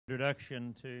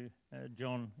introduction to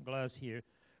John Glass here.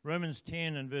 Romans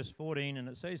 10 and verse 14, and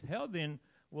it says, "How then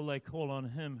will they call on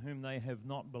him whom they have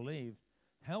not believed?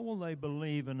 How will they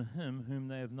believe in him whom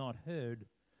they have not heard?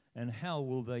 And how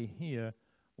will they hear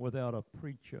without a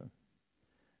preacher?"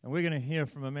 And we're going to hear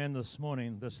from a man this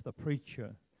morning, the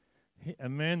preacher, a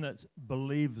man that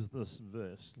believes this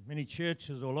verse. Many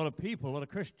churches, or a lot of people, a lot of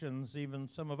Christians, even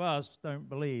some of us, don't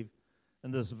believe in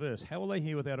this verse. How will they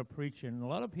hear without a preacher? And a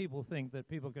lot of people think that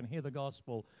people can hear the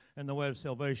gospel and the way of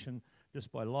salvation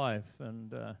just by life.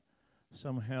 And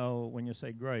somehow when you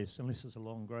say grace, unless it's a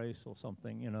long grace or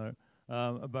something,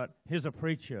 but here's a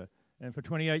preacher. And for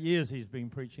 28 years he's been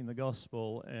preaching the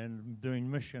gospel and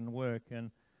doing mission work. And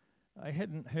I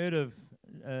hadn't heard of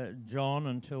John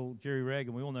until Jerry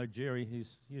Reagan. We all know Jerry. He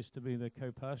used to be the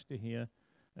co-pastor here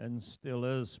and still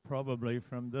is probably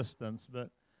from distance. But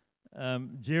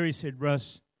Jerry said,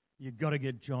 "Russ, you got to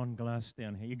get John Glass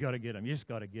down here. You got to get him. You just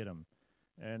got to get him."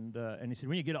 And he said,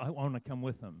 "When you get it, I want to come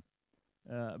with him."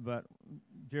 But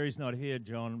Jerry's not here,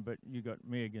 John, but you got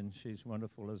Megan. She's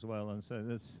wonderful as well, and so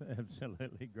that's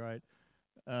absolutely great.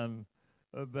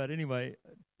 But anyway,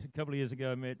 a couple of years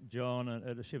ago, I met John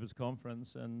at a Shepherd's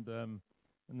Conference, and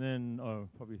then,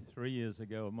 probably 3 years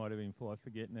ago, it might have been 4, I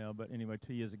forget now, but anyway,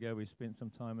 2 years ago, we spent some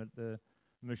time at the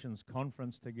missions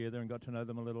conference together and got to know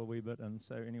them a little wee bit. And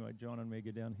so anyway, John and Meg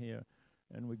are down here,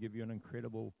 and we give you an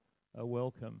incredible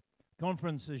welcome.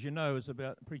 Conference, as you know, is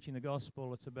about preaching the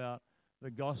gospel. It's about the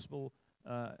gospel,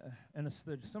 and it's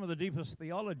some of the deepest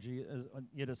theology,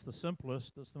 yet it's the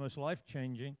simplest, it's the most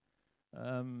life-changing,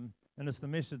 and it's the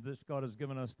message that God has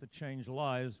given us to change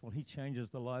lives. Well, he changes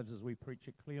the lives as we preach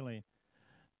it clearly.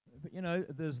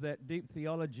 But there's that deep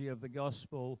theology of the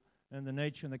gospel and the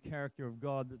nature and the character of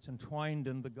God that's entwined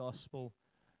in the gospel.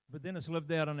 But then it's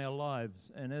lived out in our lives.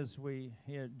 And as we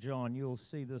hear John, you'll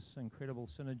see this incredible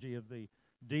synergy of the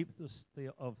deepest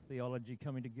of theology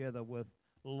coming together with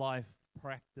life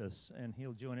practice. And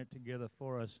he'll join it together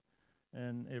for us.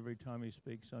 And every time he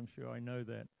speaks, I'm sure I know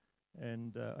that.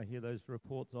 And I hear those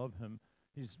reports of him.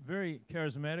 He's very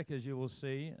charismatic, as you will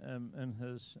see, in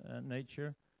his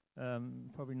nature.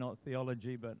 Probably not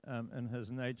theology, but in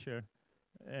his nature.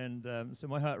 And so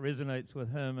my heart resonates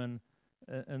with him and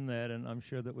in that, and I'm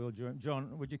sure that we'll join.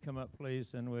 John, would you come up,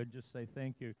 please, and we'll just say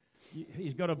thank you.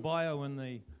 He's got a bio in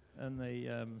the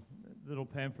little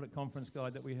pamphlet conference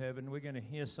guide that we have, and we're going to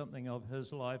hear something of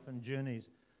his life and journeys.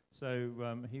 So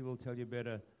he will tell you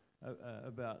better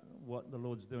about what the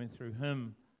Lord's doing through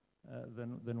him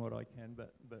than what I can.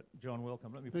 But John,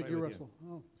 welcome. Let me pray with you. Thank you, Russell.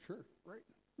 Oh, sure. Great.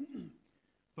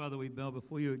 Father, we bow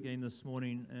before you again this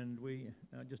morning, and we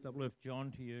just uplift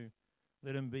John to you.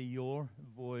 Let him be your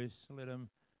voice. Let him,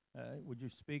 would you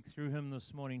speak through him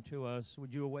this morning to us?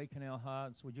 Would you awaken our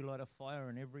hearts? Would you light a fire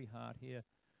in every heart here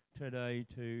today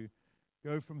to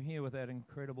go from here with that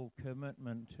incredible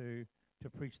commitment to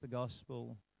preach the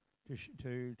gospel,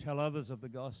 to tell others of the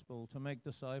gospel, to make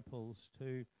disciples,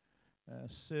 to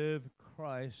serve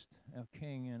Christ, our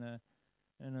King,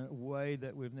 in a way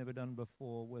that we've never done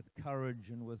before, with courage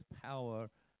and with power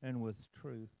and with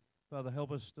truth. Father,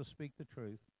 help us to speak the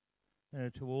truth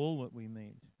to all that we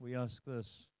meet. We ask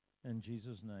this in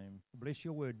Jesus' name. Bless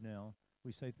your word now.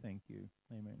 We say thank you.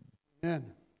 Amen. Amen.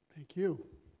 Thank you.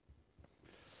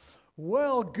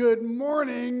 Well, good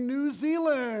morning, New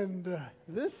Zealand.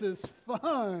 This is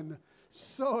fun.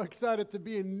 So excited to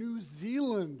be in New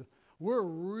Zealand. We're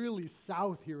really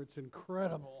south here. It's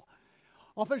incredible.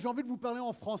 En fait, j'ai envie de vous parler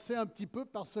en français un petit peu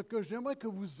parce que j'aimerais que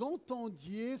vous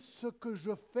entendiez ce que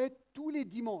je fais tous les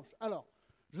dimanches. Alors,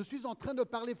 je suis en train de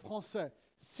parler français.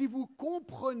 Si vous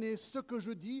comprenez ce que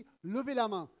je dis, levez la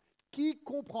main. Qui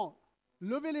comprend?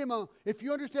 Levez les mains. If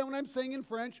you understand what I'm saying in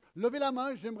French, levez la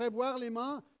main. J'aimerais voir les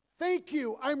mains. Thank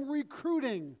you. I'm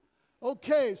recruiting.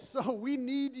 Okay, so we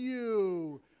need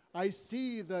you. I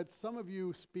see that some of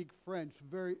you speak French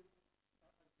very...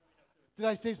 Did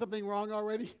I say something wrong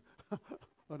already?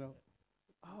 Oh, no.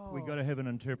 Oh. We got to have an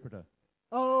interpreter.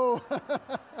 Oh.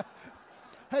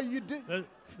 Hey, you did.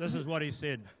 This is what he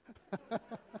said.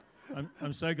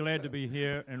 I'm so glad to be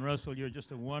here. And Russell, you're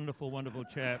just a wonderful, wonderful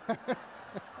chap.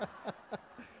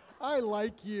 I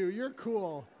like you. You're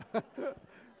cool.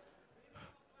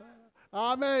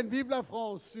 Amen. Vive la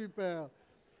France. Super.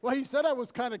 Well, he said I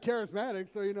was kind of charismatic,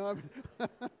 so you know. I mean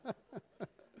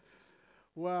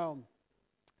wow.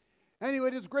 Anyway,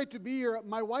 it is great to be here.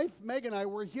 My wife, Meg, and I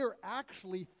were here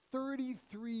actually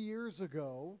 33 years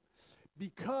ago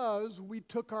because we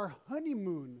took our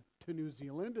honeymoon to New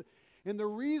Zealand. And the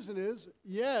reason is,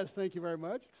 yes, thank you very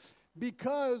much,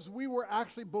 because we were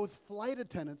actually both flight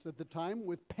attendants at the time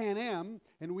with Pan Am,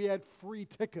 and we had free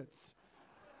tickets.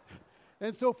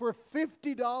 And so for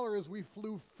 $50, we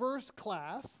flew first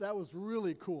class. That was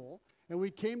really cool. And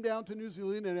we came down to New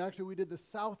Zealand, and actually we did the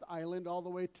South Island all the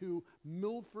way to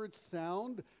Milford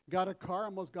Sound. Got a car,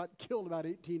 almost got killed about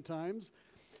 18 times.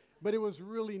 But it was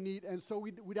really neat. And so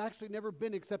we'd actually never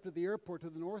been except at the airport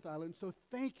to the North Island. So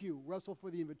thank you, Russell,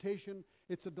 for the invitation.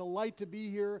 It's a delight to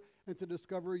be here and to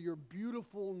discover your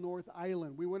beautiful North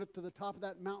Island. We went up to the top of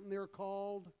that mountain there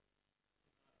called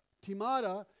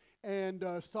Timata and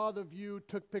saw the view,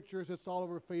 took pictures. It's all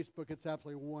over Facebook. It's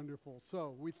absolutely wonderful.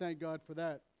 So we thank God for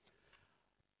that.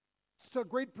 It's a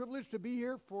great privilege to be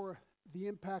here for the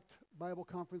Impact Bible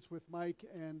Conference with Mike,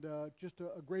 and just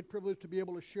a great privilege to be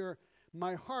able to share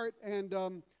my heart.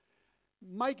 And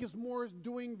Mike is more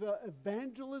doing the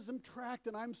evangelism tract,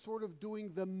 and I'm sort of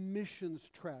doing the missions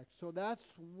tract. So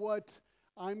that's what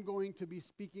I'm going to be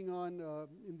speaking on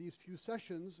in these few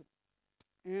sessions.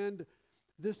 And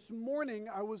this morning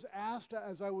I was asked,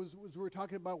 as we were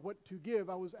talking about what to give,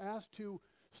 I was asked to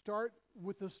start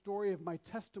with the story of my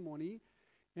testimony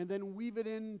and then weave it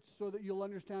in so that you'll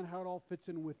understand how it all fits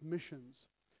in with missions.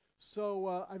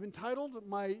 So I've entitled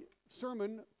my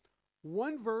sermon,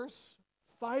 One Verse,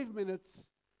 5 Minutes,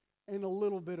 and a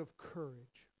Little Bit of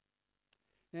Courage.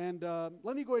 And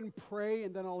let me go ahead and pray,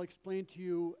 and then I'll explain to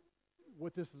you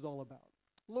what this is all about.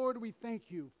 Lord, we thank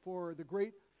you for the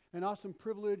great and awesome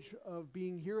privilege of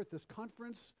being here at this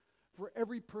conference, for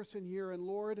every person here. And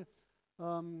Lord,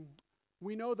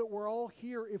 we know that we're all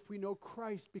here if we know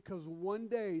Christ, because one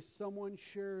day someone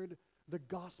shared the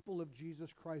gospel of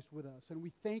Jesus Christ with us. And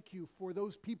we thank you for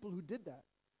those people who did that.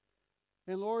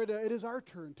 And Lord, it is our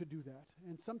turn to do that.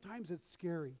 And sometimes it's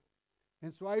scary.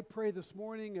 And so I pray this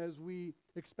morning as we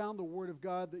expound the Word of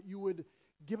God that you would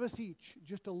give us each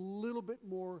just a little bit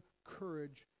more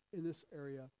courage in this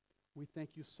area. We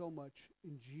thank you so much.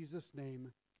 In Jesus'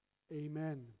 name,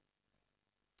 amen.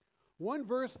 One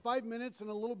verse, 5 minutes, and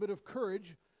a little bit of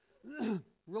courage.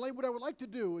 Really what I would like to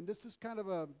do, and this is kind of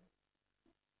a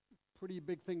pretty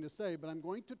big thing to say, but I'm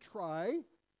going to try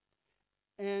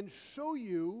and show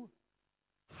you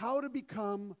how to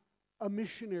become a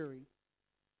missionary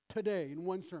today in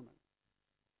one sermon.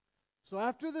 So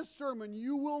after this sermon,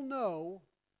 you will know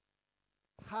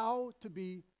how to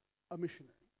be a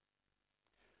missionary.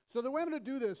 So the way I'm going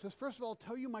to do this is, first of all,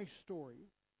 tell you my story.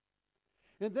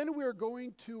 And then we're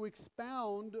going to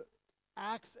expound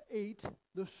Acts 8,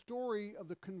 the story of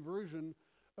the conversion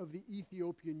of the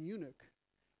Ethiopian eunuch.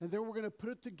 And then we're going to put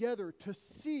it together to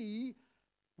see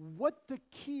what the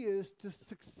key is to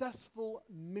successful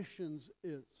missions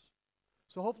is.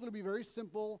 So hopefully it'll be very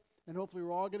simple, and hopefully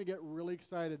we're all going to get really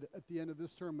excited at the end of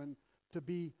this sermon to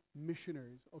be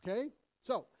missionaries, okay?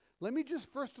 So let me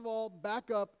just first of all back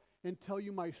up and tell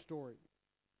you my story.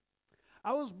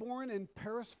 I was born in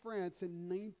Paris, France in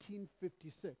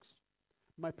 1956.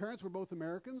 My parents were both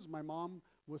Americans. My mom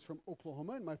was from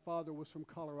Oklahoma and my father was from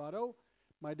Colorado.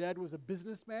 My dad was a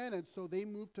businessman, and so they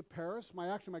moved to Paris.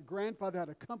 My grandfather had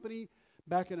a company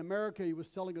back in America. He was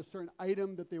selling a certain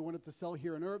item that they wanted to sell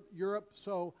here in Europe.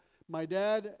 So my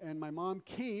dad and my mom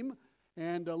came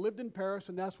and lived in Paris,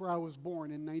 and that's where I was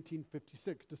born in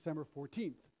 1956, December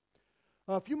 14th.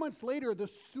 A few months later, the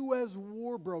Suez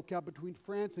War broke out between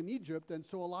France and Egypt, and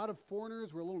so a lot of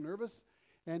foreigners were a little nervous,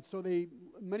 and so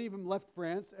many of them left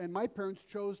France, and my parents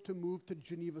chose to move to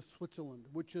Geneva, Switzerland,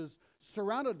 which is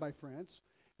surrounded by France.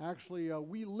 Actually,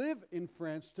 we live in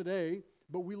France today,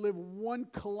 but we live 1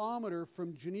 kilometer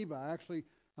from Geneva. Actually,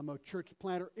 I'm a church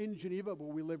planter in Geneva, but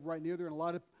we live right near there, and a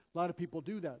lot of people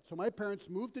do that. So my parents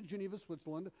moved to Geneva,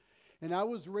 Switzerland, and I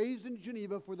was raised in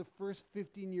Geneva for the first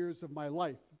 15 years of my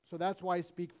life. So that's why I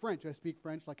speak French. I speak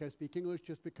French like I speak English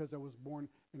just because I was born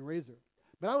and raised there.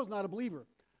 But I was not a believer.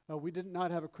 We did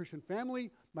not have a Christian family.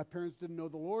 My parents didn't know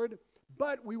the Lord,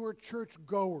 but we were church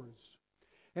goers.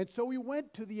 And so we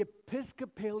went to the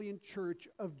Episcopalian Church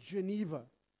of Geneva.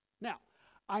 Now,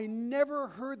 I never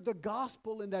heard the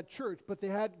gospel in that church, but they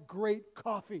had great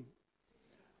coffee.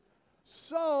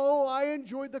 So I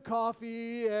enjoyed the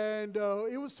coffee, and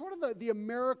it was sort of the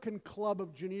American Club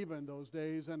of Geneva in those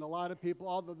days, and a lot of people,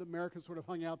 all the Americans sort of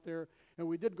hung out there, and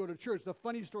we did go to church. The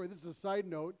funny story, this is a side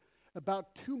note,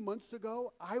 about 2 months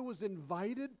ago, I was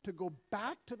invited to go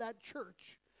back to that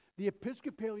church, the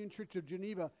Episcopalian Church of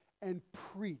Geneva, and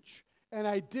preach. And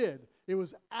I did. It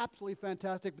was absolutely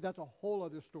fantastic, but that's a whole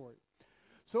other story.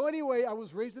 So anyway, I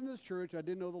was raised in this church. I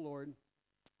didn't know the Lord.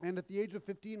 And at the age of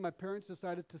 15, my parents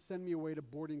decided to send me away to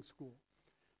boarding school,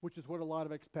 which is what a lot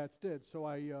of expats did. So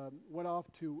I went off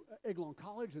to Aiglon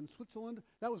College in Switzerland.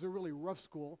 That was a really rough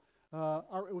school.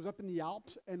 It was up in the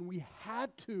Alps, and we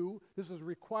had to, this was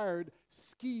required,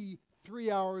 ski 3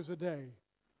 hours a day.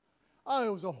 Oh,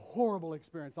 it was a horrible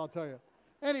experience, I'll tell you.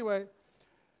 Anyway,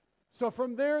 so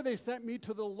from there, they sent me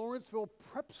to the Lawrenceville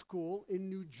Prep School in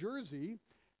New Jersey,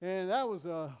 and that was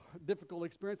a difficult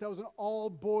experience. That was an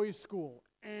all-boys school.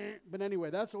 But anyway,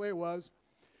 that's the way it was.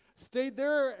 Stayed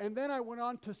there, and then I went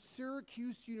on to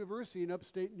Syracuse University in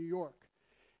upstate New York.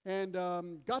 And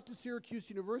got to Syracuse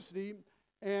University,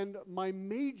 and my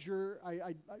major,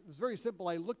 it was very simple.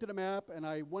 I looked at a map, and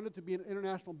I wanted to be an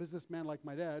international businessman like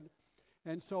my dad.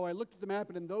 And so I looked at the map,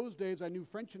 and in those days, I knew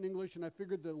French and English, and I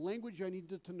figured the language I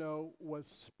needed to know was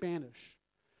Spanish.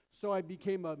 So I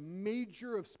became a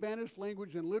major of Spanish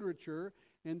language and literature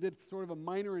and did sort of a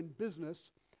minor in business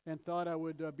and thought I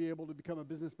would be able to become a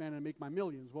businessman and make my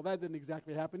millions. Well, that didn't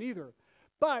exactly happen either.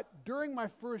 But during my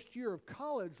first year of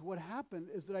college, what happened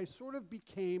is that I sort of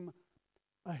became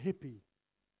a hippie.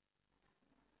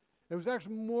 It was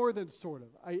actually more than sort of.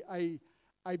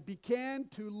 I began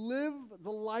to live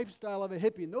the lifestyle of a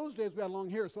hippie. In those days, we had long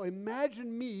hair, so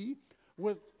imagine me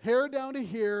with hair down to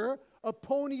here, a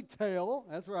ponytail,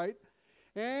 that's right,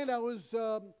 and I was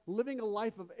living a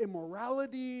life of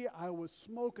immorality. I was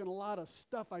smoking a lot of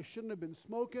stuff I shouldn't have been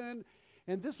smoking,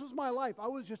 and this was my life. I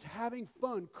was just having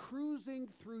fun, cruising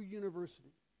through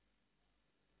university.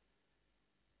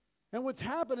 And what's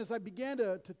happened is I began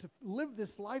to live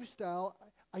this lifestyle.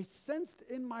 I sensed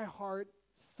in my heart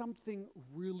something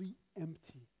really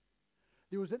empty.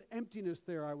 There was an emptiness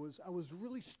there. I was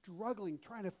really struggling,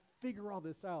 trying to figure all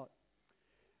this out.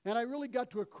 And I really got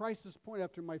to a crisis point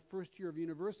after my first year of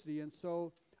university, and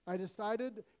so I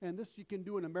decided, and this you can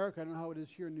do in America, I don't know how it is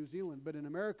here in New Zealand, but in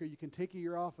America you can take a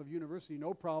year off of university,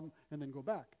 no problem, and then go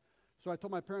back. So I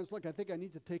told my parents, look, I think I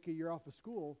need to take a year off of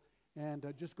school and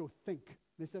just go think.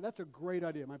 They said, that's a great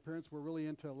idea. My parents were really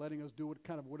into letting us do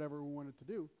whatever we wanted to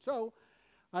do. So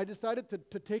I decided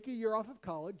to take a year off of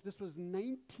college. This was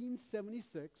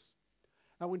 1976.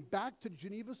 I went back to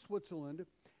Geneva, Switzerland,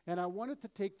 and I wanted to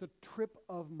take the trip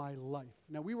of my life.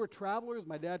 Now, we were travelers.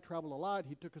 My dad traveled a lot.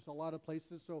 He took us a lot of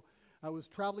places, so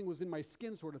traveling was in my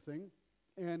skin sort of thing.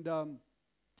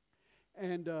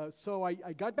 So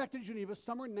I got back to Geneva,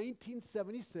 summer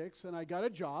 1976, and I got a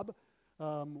job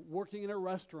working in a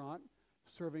restaurant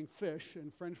serving fish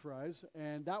and French fries,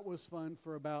 and that was fun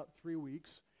for about 3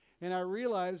 weeks. And I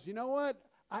realized, you know what?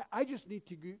 I just need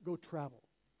to go travel.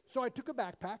 So I took a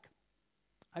backpack.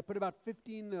 I put about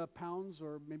 15 pounds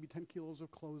or maybe 10 kilos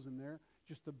of clothes in there,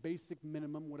 just the basic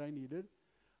minimum what I needed.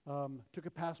 Took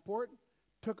a passport,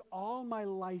 took all my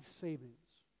life savings.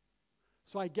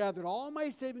 So I gathered all my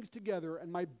savings together,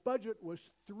 and my budget was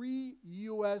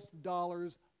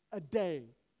 $3 a day.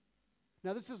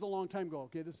 Now, this is a long time ago,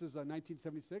 okay? This is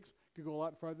 1976. Could go a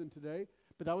lot farther than today,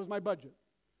 but that was my budget.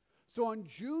 So on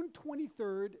June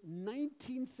 23rd,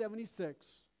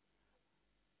 1976,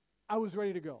 I was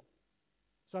ready to go.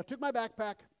 So I took my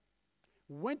backpack,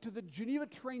 went to the Geneva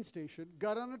train station,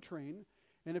 got on a train,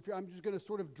 and I'm just going to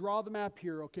sort of draw the map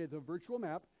here, okay, the virtual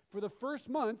map. For the first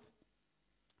month,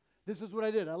 this is what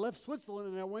I did. I left Switzerland,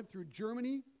 and I went through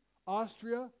Germany,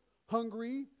 Austria,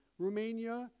 Hungary,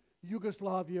 Romania,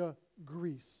 Yugoslavia,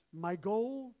 Greece. My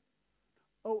goal,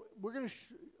 we're going to,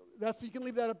 you can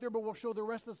leave that up there, but we'll show the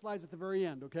rest of the slides at the very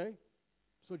end, okay?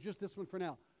 So just this one for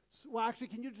now. So, well, actually,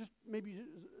 can you just maybe,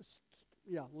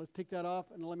 let's take that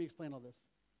off, and let me explain all this.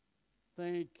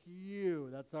 Thank you.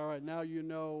 That's all right. Now you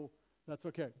know that's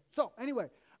okay. So anyway,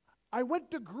 I went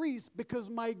to Greece because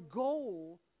my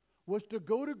goal was to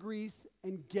go to Greece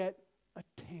and get a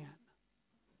tan.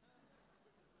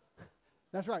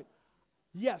 That's right.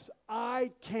 Yes,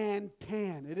 I can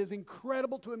tan. It is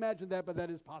incredible to imagine that, but that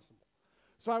is possible.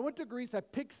 So I went to Greece. I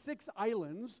picked 6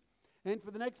 islands, and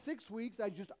for the next 6 weeks, I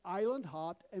just island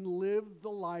hopped and lived the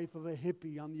life of a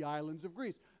hippie on the islands of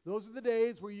Greece. Those are the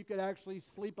days where you could actually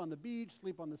sleep on the beach,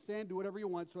 sleep on the sand, do whatever you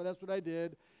want. So that's what I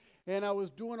did. And I was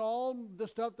doing all the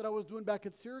stuff that I was doing back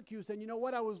at Syracuse. And you know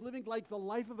what? I was living like the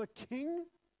life of a king,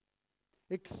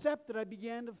 except that I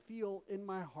began to feel in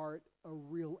my heart a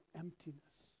real emptiness.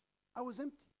 I was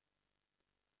empty.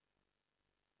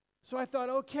 So I thought,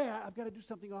 okay, I've got to do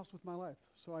something else with my life.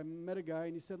 So I met a guy,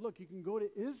 and he said, look, you can go to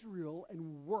Israel and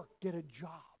work, get a job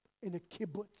in a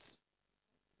kibbutz.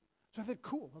 So I said,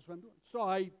 cool, that's what I'm doing. So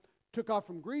I took off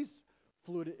from Greece,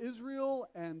 flew to Israel,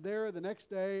 and there the next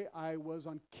day I was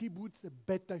on kibbutz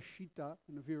Bet Ashita. I don't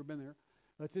know if you've ever been there.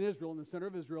 That's in Israel, in the center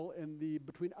of Israel,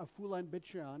 between Afula and Bet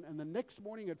Shean. And the next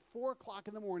morning at 4 o'clock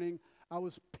in the morning, I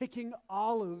was picking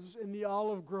olives in the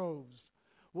olive groves.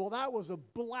 Well, that was a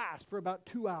blast for about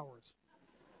 2 hours.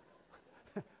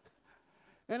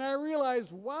 And I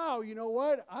realized, wow, you know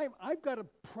what? I've got a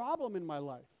problem in my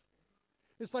life.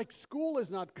 It's like school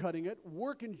is not cutting it.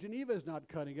 Work in Geneva is not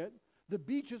cutting it. The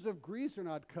beaches of Greece are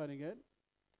not cutting it.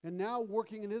 And now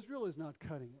working in Israel is not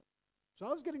cutting it. So I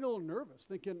was getting a little nervous,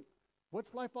 thinking,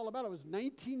 what's life all about? I was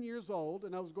 19 years old,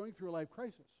 and I was going through a life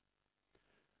crisis.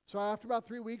 So after about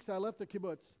 3 weeks, I left the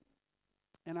kibbutz,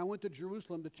 and I went to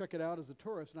Jerusalem to check it out as a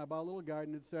tourist, and I bought a little guide,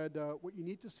 and it said, what you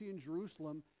need to see in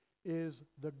Jerusalem is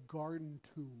the garden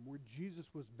tomb where Jesus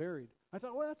was buried. I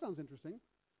thought, well, that sounds interesting.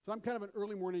 So I'm kind of an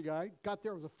early morning guy. Got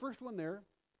there, I was the first one there,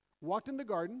 walked in the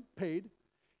garden, paid,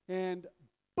 and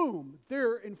boom,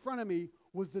 there in front of me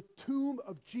was the tomb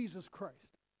of Jesus Christ.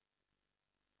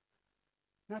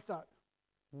 And I thought,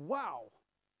 wow,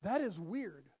 that is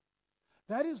weird.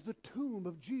 That is the tomb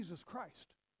of Jesus Christ.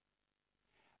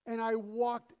 And I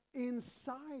walked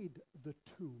inside the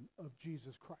tomb of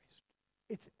Jesus Christ.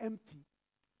 It's empty.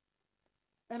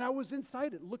 And I was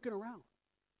inside it looking around.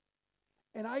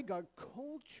 And I got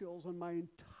cold chills on my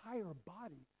entire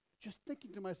body just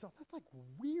thinking to myself, that's like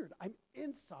weird. I'm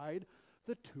inside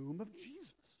the tomb of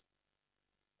Jesus.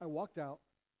 I walked out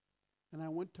and I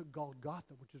went to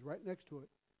Golgotha, which is right next to it.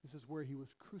 This is where he was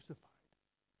crucified.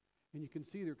 And you can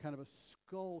see there kind of a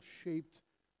skull-shaped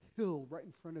hill right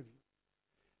in front of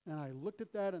you. And I looked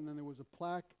at that, and then there was a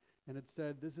plaque, and it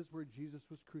said, this is where Jesus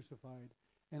was crucified.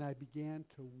 And I began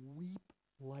to weep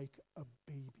like a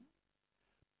baby.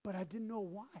 But I didn't know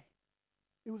why.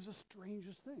 It was the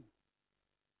strangest thing.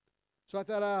 So I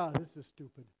thought, this is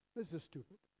stupid. This is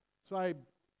stupid. So I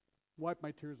wiped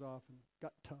my tears off and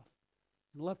got tough.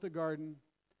 And left the garden,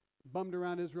 bummed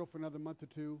around Israel for another month or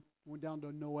two. Went down to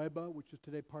Noeba, which is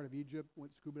today part of Egypt.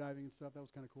 Went scuba diving and stuff. That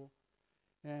was kind of cool.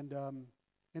 And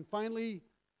finally,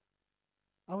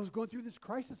 I was going through this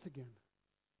crisis again.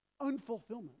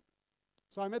 Unfulfillment.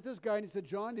 So I met this guy and he said,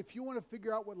 John, if you want to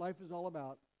figure out what life is all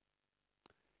about,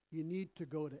 you need to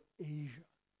go to Asia.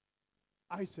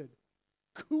 I said,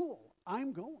 cool,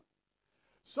 I'm going.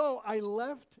 So I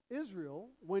left Israel,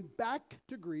 went back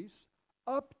to Greece,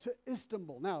 up to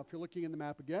Istanbul. Now, if you're looking in the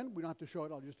map again, we don't have to show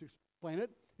it, I'll just explain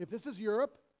it. If this is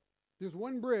Europe, there's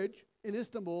one bridge in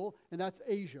Istanbul, and that's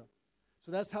Asia.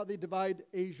 So that's how they divide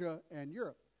Asia and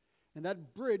Europe. And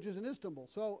that bridge is in Istanbul.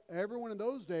 So everyone in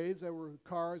those days, there were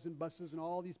cars and buses and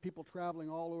all these people traveling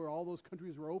all over, all those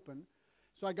countries were open.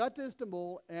 So I got to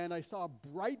Istanbul, and I saw a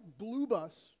bright blue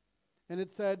bus, and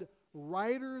it said,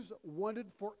 riders wanted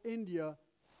for India,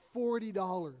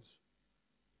 $40.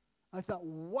 I thought,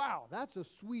 wow, that's a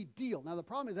sweet deal. Now, the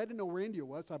problem is I didn't know where India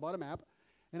was, so I bought a map,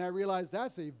 and I realized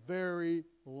that's a very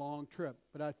long trip.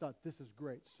 But I thought, this is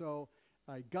great. So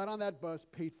I got on that bus,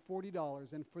 paid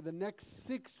 $40, and for the next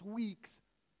 6 weeks,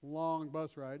 long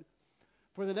bus ride,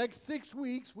 for the next 6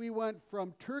 weeks, we went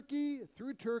from Turkey,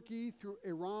 through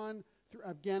Iran, through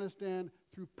Afghanistan,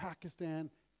 through Pakistan,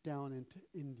 down into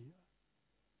India.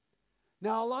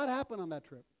 Now, a lot happened on that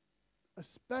trip,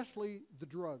 especially the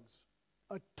drugs.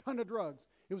 A ton of drugs.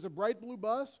 It was a bright blue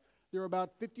bus. There were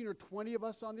about 15 or 20 of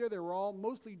us on there. They were all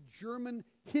mostly German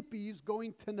hippies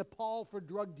going to Nepal for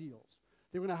drug deals.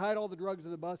 They were going to hide all the drugs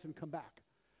in the bus and come back.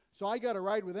 So I got a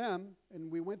ride with them, and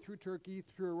we went through Turkey,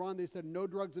 through Iran. They said no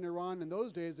drugs in Iran. In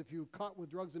those days, if you caught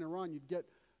with drugs in Iran, you'd get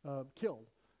killed.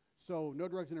 So no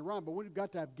drugs in Iran. But when we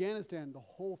got to Afghanistan, the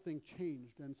whole thing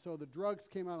changed. And so the drugs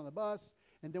came out on the bus,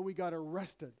 and then we got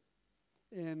arrested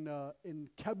in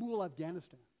Kabul,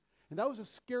 Afghanistan. And that was the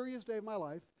scariest day of my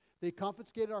life. They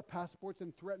confiscated our passports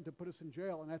and threatened to put us in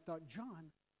jail. And I thought,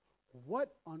 John,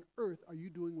 what on earth are you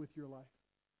doing with your life?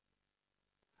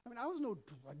 I mean, I was no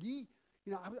druggie.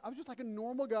 You know, I was just like a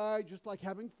normal guy, just like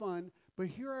having fun. But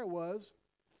here I was,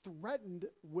 threatened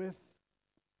with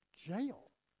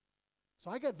jail. So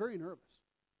I got very nervous.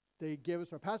 They gave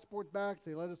us our passports back.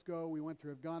 They let us go. We went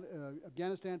through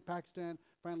Afghanistan, Pakistan,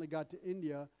 finally got to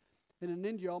India. And in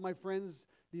India, all my friends,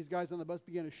 these guys on the bus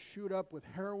began to shoot up with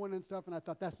heroin and stuff, and I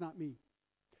thought, that's not me.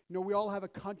 You know, we all have a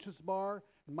conscience bar,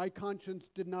 and my conscience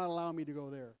did not allow me to go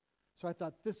there. So I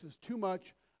thought, this is too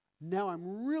much. Now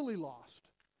I'm really lost.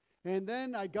 And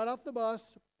then I got off the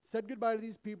bus, said goodbye to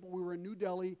these people. We were in New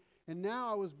Delhi, and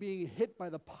now I was being hit by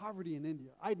the poverty in India.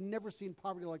 I'd never seen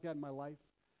poverty like that in my life.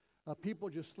 People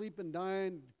just sleeping,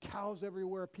 dying, cows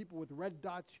everywhere, people with red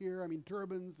dots here,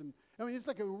 turbans. And I mean, it's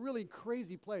like a really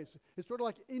crazy place. It's sort of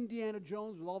like Indiana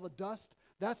Jones with all the dust.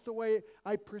 That's the way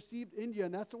I perceived India,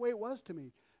 and that's the way it was to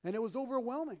me. And it was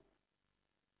overwhelming.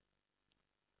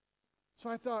 So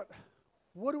I thought,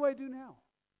 what do I do now?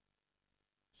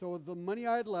 So with the money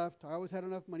I had left, I always had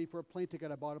enough money for a plane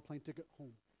ticket. I bought a plane ticket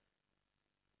home.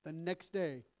 The next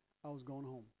day, I was going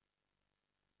home.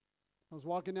 I was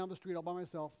walking down the street all by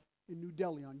myself in New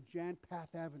Delhi on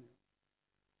Janpath Avenue.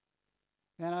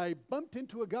 And I bumped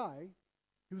into a guy.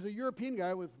 He was a European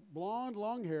guy with blonde,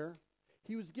 long hair.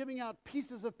 he was giving out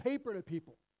pieces of paper to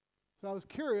people. So I was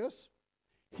curious.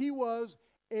 He was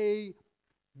a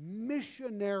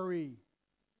missionary.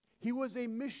 He was a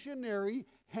missionary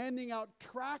handing out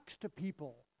tracts to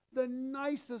people. The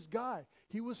nicest guy.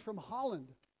 He was from Holland.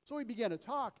 So we began to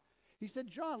talk. He said,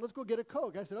 John, let's go get a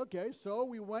Coke. I said, okay. So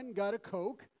we went and got a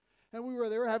Coke. And we were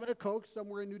there having a Coke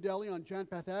somewhere in New Delhi on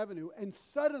Janpath Avenue. And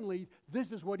suddenly,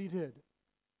 this is what he did.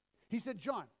 He said,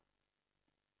 John,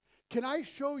 can I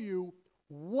show you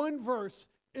one verse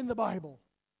in the Bible?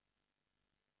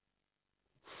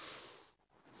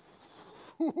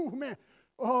 Oh, man.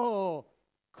 Oh,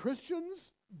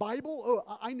 Christians? Bible?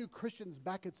 Oh, I knew Christians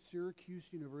back at Syracuse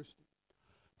University.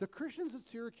 The Christians at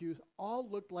Syracuse all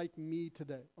looked like me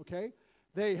today, okay?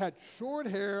 They had short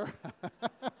hair.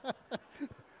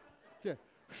 Okay,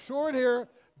 short hair,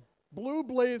 blue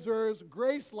blazers,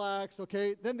 gray slacks,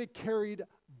 okay? Then they carried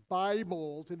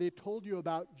Bibles, and they told you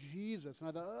about Jesus. And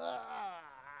I thought,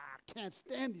 I can't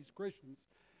stand these Christians.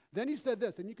 Then he said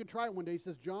this, and you can try it one day. He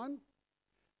says, John,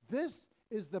 this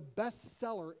is the best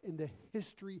seller in the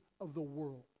history of the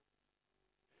world.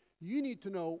 You need to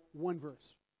know one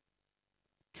verse.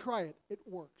 Try it. It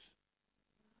works.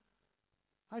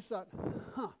 I thought,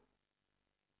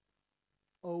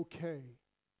 okay.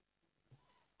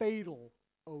 Fatal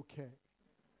okay.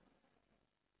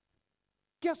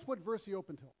 Guess what verse he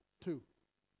opened to?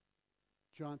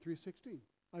 John 3:16.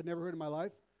 I'd never heard in my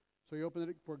life. So he opened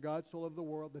it, for God so loved the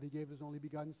world that he gave his only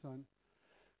begotten Son,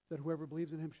 that whoever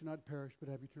believes in him should not perish but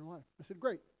have eternal life. I said,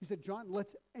 great. He said, John,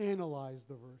 let's analyze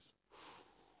the verse.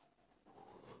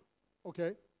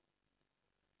 Okay.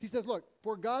 He says, look,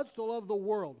 for God so loved the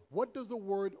world. What does the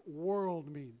word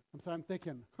world mean? So I'm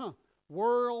thinking,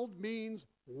 world means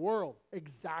world.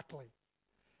 Exactly.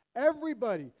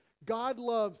 Everybody. God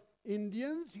loves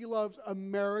Indians. He loves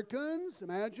Americans.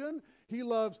 Imagine. He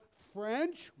loves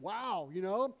French. Wow, you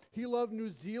know. He loves New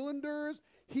Zealanders.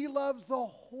 He loves the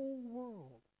whole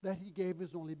world that he gave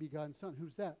his only begotten Son.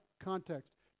 Who's that? Context.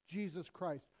 Jesus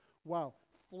Christ. Wow.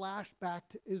 Flashback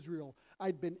to Israel.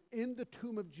 I'd been in the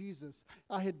tomb of Jesus.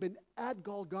 I had been at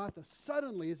Golgotha.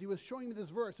 Suddenly, as he was showing me this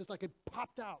verse, it's like it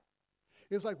popped out.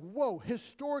 It was like, whoa,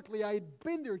 historically, I had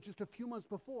been there just a few months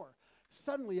before.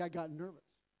 Suddenly, I got nervous.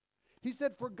 He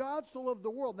said, for God so loved the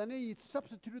world. Then he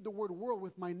substituted the word world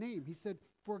with my name. He said,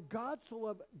 for God so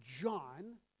loved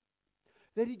John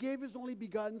that he gave his only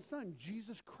begotten Son,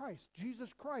 Jesus Christ.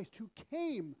 Jesus Christ, who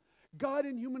came, God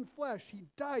in human flesh. He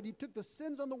died. He took the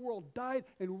sins on the world, died,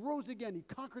 and rose again. He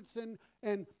conquered sin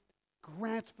and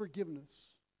grants forgiveness.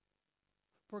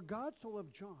 For God so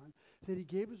loved John that he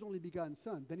gave his only begotten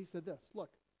Son. Then he said this,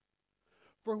 look,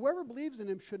 for whoever believes in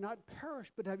him should not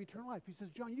perish but have eternal life. He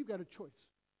says, John, you got a choice.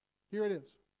 Here it is.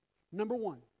 Number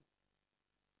one,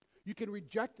 you can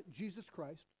reject Jesus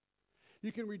Christ.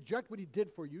 You can reject what he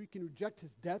did for you. You can reject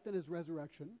his death and his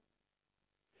resurrection.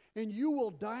 And you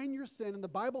will die in your sin. And the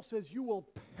Bible says you will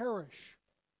perish.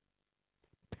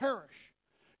 Perish.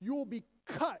 You will be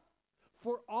cut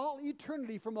for all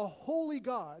eternity from a holy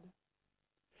God.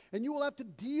 And you will have to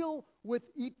deal with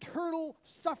eternal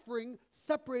suffering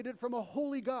separated from a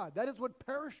holy God. That is what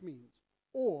perish means.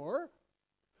 Or,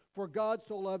 for God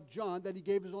so loved John that he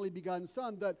gave his only begotten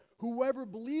Son, that whoever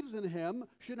believes in him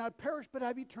should not perish but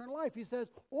have eternal life. He says,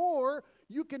 or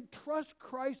you can trust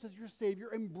Christ as your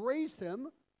Savior, embrace him,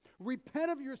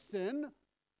 repent of your sin,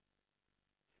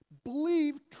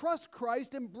 believe, trust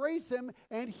Christ, embrace him,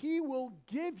 and he will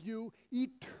give you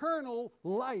eternal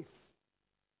life.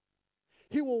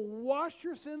 He will wash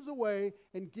your sins away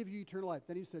and give you eternal life.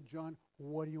 Then he said, John,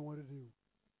 what do you want to do?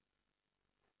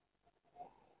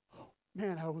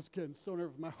 Man, I was getting so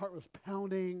nervous. My heart was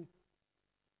pounding.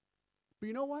 But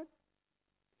you know what?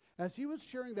 As he was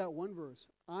sharing that one verse,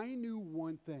 I knew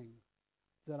one thing,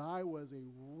 that I was a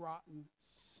rotten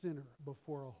sinner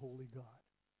before a holy God.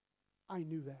 I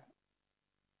knew that.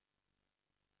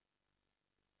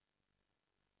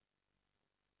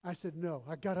 I said, no.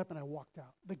 I got up and I walked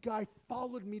out. The guy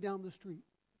followed me down the street.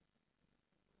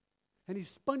 And he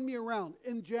spun me around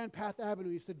in Janpath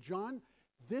Avenue. He said, John,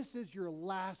 this is your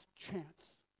last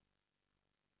chance.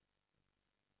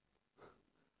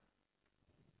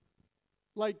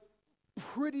 Like,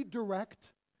 pretty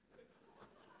direct.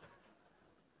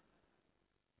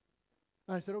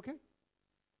 I said, okay.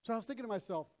 So I was thinking to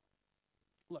myself,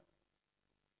 look,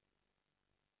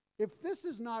 if this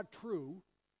is not true,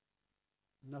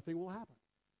 nothing will happen.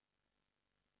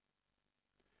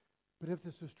 But if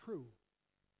this is true,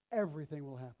 everything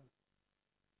will happen.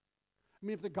 I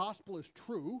mean, if the gospel is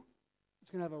true,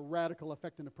 it's going to have a radical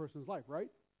effect in a person's life, right?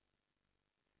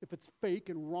 If it's fake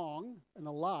and wrong and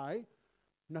a lie,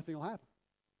 nothing will happen.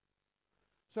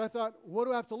 So I thought, what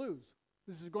do I have to lose?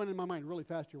 This is going in my mind really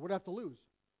fast here. What do I have to lose?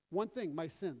 One thing, my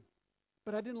sin.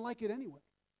 But I didn't like it anyway.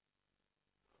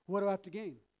 What do I have to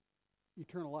gain?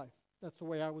 Eternal life. That's the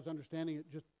way I was understanding it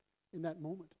just in that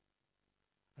moment.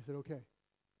 I said, okay.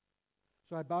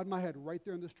 So I bowed my head right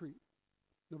there in the street,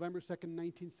 November 2nd,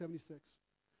 1976.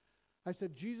 I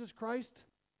said, Jesus Christ,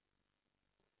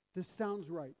 this sounds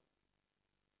right.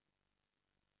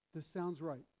 This sounds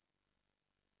right.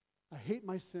 I hate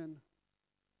my sin.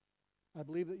 I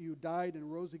believe that you died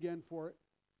and rose again for it.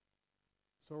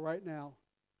 So right now,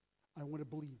 I want to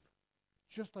believe,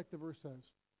 just like the verse says.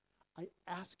 I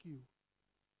ask you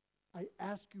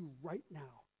right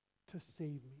now to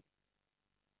save me.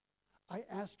 I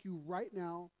ask you right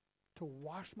now to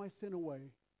wash my sin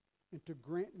away and to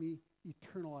grant me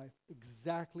eternal life,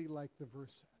 exactly like the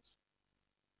verse says.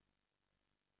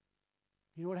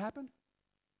 You know what happened?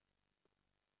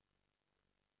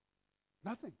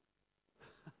 Nothing.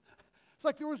 It's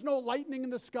like there was no lightning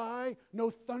in the sky, no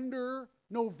thunder,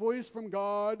 no voice from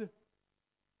God.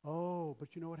 Oh,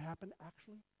 but you know what happened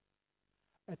actually?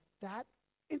 At that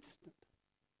instant,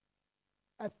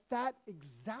 at that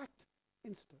exact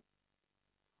instant,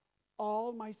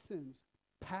 all my sins,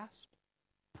 past,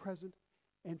 present,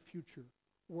 and future,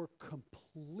 were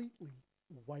completely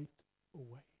wiped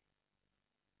away.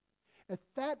 At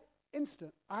that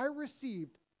instant, I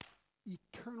received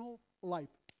eternal life,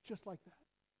 just like that.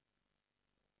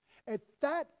 At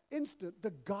that instant,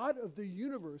 the God of the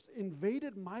universe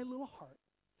invaded my little heart,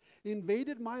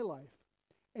 invaded my life,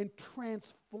 and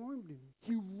transformed me.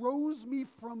 He rose me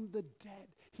from the dead.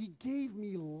 He gave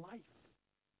me life.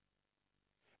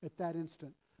 At that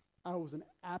instant, I was an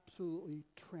absolutely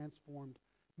transformed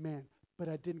man, but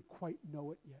I didn't quite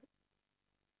know it yet.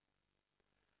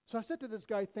 So I said to this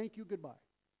guy, thank you, goodbye.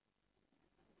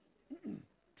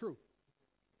 True.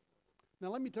 Now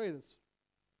let me tell you this.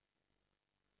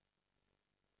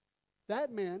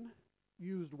 That man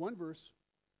used one verse,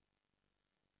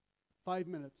 5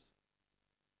 minutes,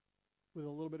 with a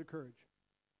little bit of courage.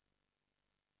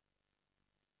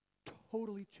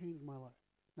 Totally changed my life.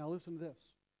 Now listen to this.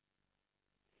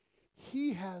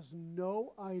 He has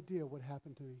no idea what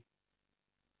happened to me.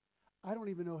 I don't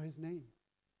even know his name.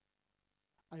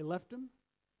 I left him.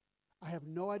 I have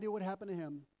no idea what happened to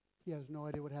him. He has no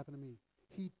idea what happened to me.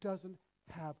 He doesn't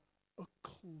have a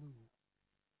clue.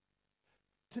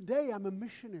 Today, I'm a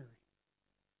missionary.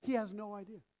 He has no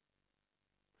idea.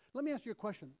 Let me ask you a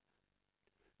question.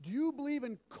 Do you believe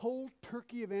in cold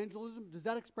turkey evangelism? Does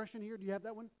that expression here, do you have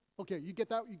that one? Okay, you get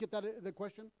that? You get that, the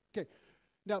question? Okay.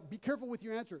 Now, be careful with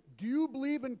your answer. Do you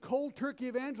believe in cold turkey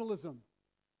evangelism?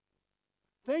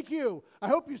 Thank you. I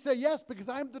hope you say yes, because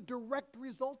I'm the direct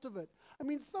result of it. I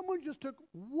mean, someone just took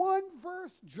one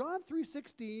verse, John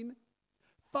 3:16,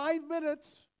 5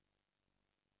 minutes,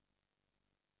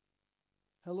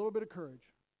 had a little bit of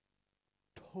courage.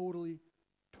 Totally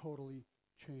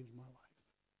changed my life.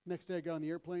 Next day I got on the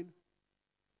airplane.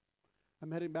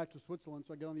 I'm heading back to Switzerland,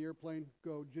 so I get on the airplane,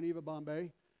 go Geneva,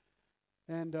 Bombay.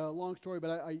 And long story,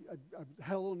 but I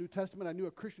had a little New Testament. I knew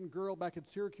a Christian girl back at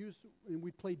Syracuse, and we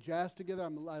played jazz together.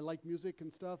 I like music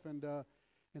and stuff, and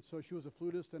so she was a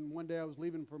flutist. And one day I was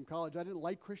leaving from college. I didn't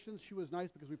like Christians. She was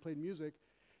nice because we played music.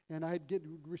 And I had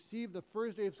received the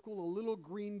first day of school a little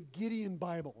green Gideon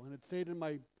Bible, and it stayed in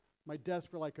my desk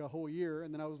for like a whole year.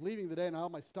 And then I was leaving the day, and I had all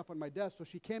my stuff on my desk. So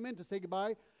she came in to say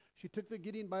goodbye. She took the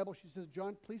Gideon Bible. She says,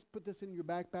 "John, please put this in your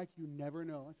backpack. You never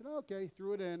know." I said, "Okay,"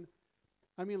 threw it in.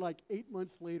 I mean, like 8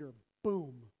 months later,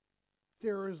 boom,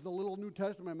 there is the little New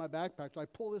Testament in my backpack. So I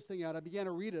pull this thing out. I began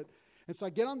to read it. And so I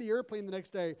get on the airplane the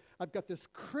next day. I've got this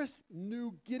crisp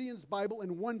new Gideon's Bible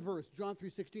in one verse, John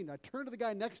 3:16. I turn to the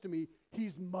guy next to me.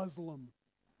 He's Muslim.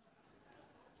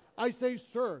 I say,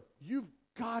 "Sir, you've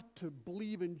got to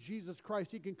believe in Jesus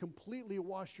Christ. He can completely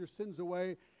wash your sins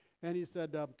away." And he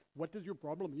said, "What is your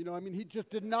problem?" You know, I mean, he just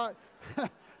did not,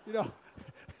 you know.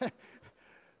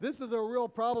 This is a real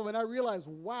problem, and I realized,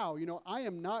 wow, you know, I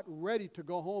am not ready to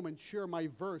go home and share my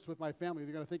verse with my family.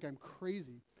 They're going to think I'm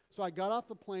crazy. So I got off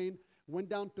the plane, went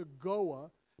down to Goa,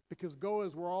 because Goa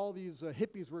is where all these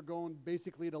hippies were going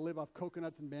basically to live off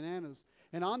coconuts and bananas.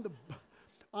 And I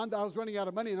was running out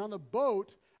of money, and on the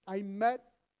boat, I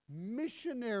met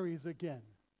missionaries again.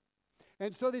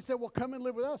 And so they said, "Well, come and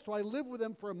live with us." So I lived with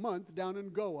them for a month down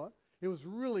in Goa. It was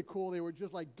really cool. They were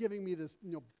just like giving me this,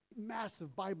 you know,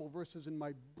 massive Bible verses in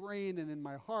my brain and in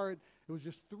my heart. It was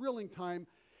just thrilling time.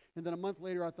 And then a month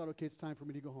later, I thought, okay, it's time for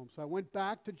me to go home. So I went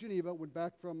back to Geneva, went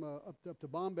back from up to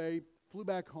Bombay, flew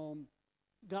back home,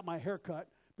 got my hair cut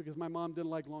because my mom didn't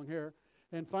like long hair,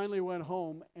 and finally went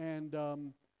home.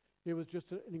 And It was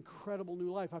just an incredible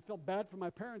new life. I felt bad for my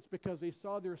parents because they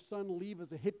saw their son leave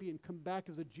as a hippie and come back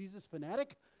as a Jesus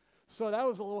fanatic. So that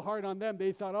was a little hard on them.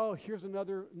 They thought, oh, here's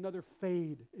another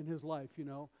fade in his life,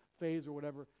 phase or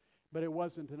whatever. But it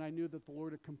wasn't, and I knew that the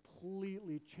Lord had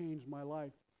completely changed my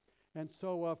life. And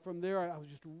so from there, I was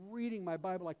just reading my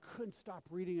Bible. I couldn't stop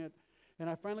reading it. And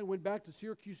I finally went back to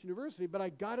Syracuse University, but I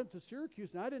got into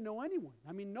Syracuse, and I didn't know anyone.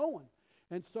 I mean, no one.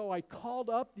 And so I called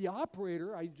up the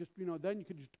operator. I just, then you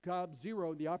could just call up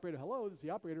 0, and the operator, hello, this is the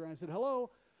operator. And I said,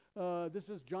 hello, this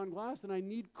is John Glass, and I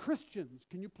need Christians.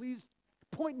 Can you please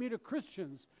point me to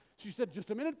Christians? She said,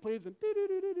 just a minute, please. And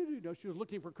she was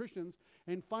looking for Christians,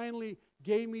 and finally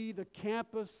gave me the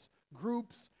campus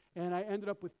groups, and I ended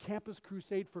up with Campus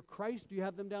Crusade for Christ. Do you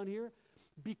have them down here?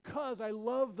 Because I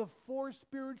love the 4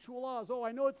 spiritual laws. Oh,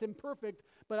 I know it's imperfect,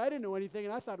 but I didn't know anything,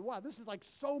 and I thought, wow, this is like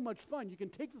so much fun. You can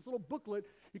take this little booklet,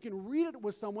 you can read it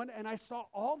with someone, and I saw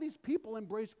all these people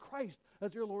embrace Christ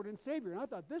as their Lord and Savior, and I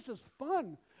thought, this is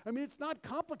fun. I mean, it's not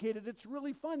complicated, it's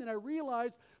really fun, and I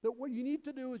realized that what you need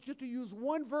to do is just to use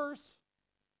one verse,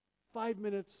 5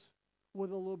 minutes,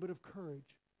 with a little bit of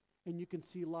courage, and you can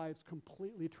see lives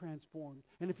completely transformed.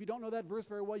 And if you don't know that verse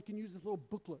very well, you can use this little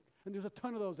booklet. And there's a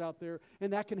ton of those out there,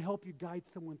 and that can help you guide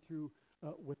someone through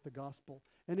with the gospel.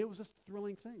 And it was a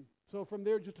thrilling thing. So from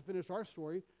there, just to finish our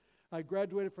story, I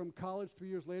graduated from college 3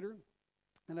 years later,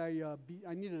 and I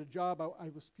needed a job. I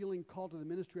was feeling called to the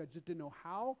ministry. I just didn't know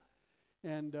how.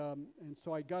 And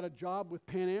so I got a job with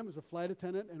Pan Am as a flight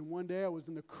attendant, and one day I was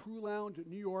in the crew lounge at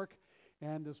New York,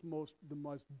 and the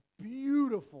most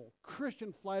beautiful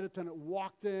Christian flight attendant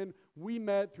walked in. We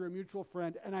met through a mutual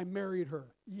friend, and I married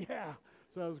her. Yeah,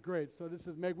 so that was great. So this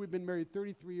is Meg. We've been married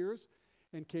 33 years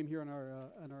and came here on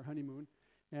our honeymoon.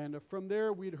 And from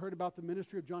there, we'd heard about the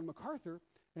ministry of John MacArthur,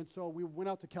 and so we went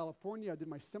out to California. I did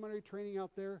my seminary training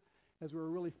out there as we were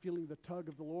really feeling the tug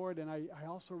of the Lord, and I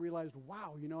also realized,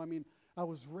 wow, I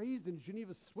was raised in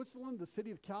Geneva, Switzerland, the city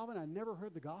of Calvin. I never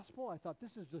heard the gospel. I thought,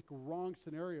 this is just a wrong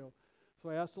scenario. So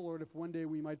I asked the Lord if one day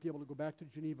we might be able to go back to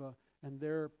Geneva and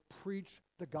there preach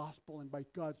the gospel. And by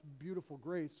God's beautiful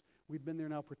grace, we've been there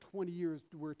now for 20 years.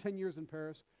 We're 10 years in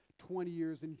Paris, 20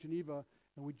 years in Geneva,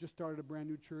 and we just started a brand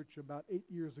new church about 8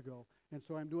 years ago. And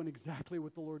so I'm doing exactly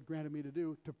what the Lord granted me to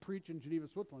do, to preach in Geneva,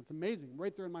 Switzerland. It's amazing,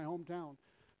 right there in my hometown.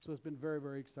 So it's been very,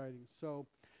 very exciting. So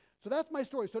that's my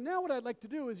story. So now what I'd like to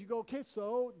do is you go, okay,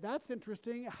 so that's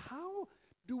interesting. How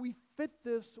do we fit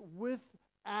this with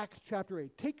Acts chapter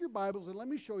 8? Take your Bibles and let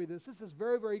me show you this. This is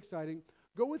very, very exciting.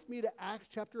 Go with me to Acts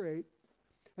chapter 8.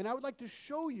 And I would like to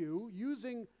show you,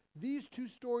 using these 2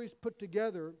 stories put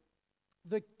together,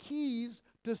 the keys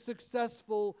to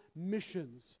successful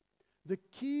missions. The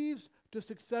keys to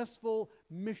successful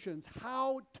missions.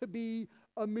 How to be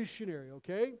a missionary,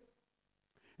 okay?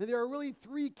 And there are really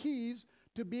 3 keys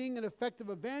to being an effective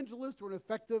evangelist or an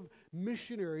effective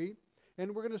missionary.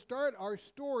 And we're going to start our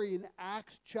story in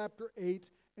Acts chapter 8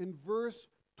 and verse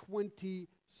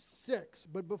 26.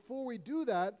 But before we do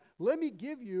that, let me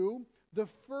give you the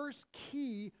first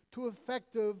key to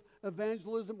effective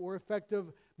evangelism or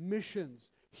effective missions.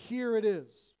 Here it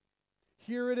is.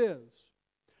 Here it is.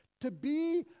 To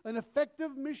be an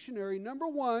effective missionary, number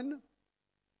 1,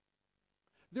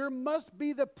 there must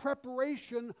be the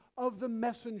preparation of the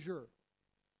messenger.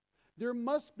 There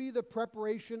must be the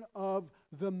preparation of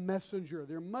the messenger.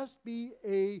 There must be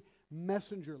a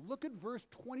messenger. Look at verse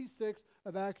 26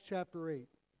 of Acts chapter 8.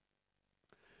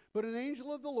 But an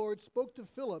angel of the Lord spoke to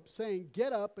Philip, saying,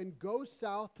 "Get up and go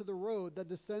south to the road that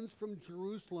descends from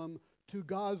Jerusalem to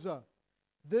Gaza.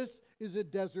 This is a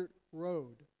desert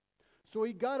road." So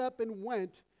he got up and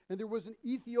went, and there was an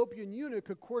Ethiopian eunuch,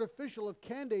 a court official of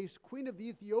Candace, queen of the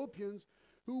Ethiopians,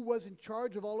 who was in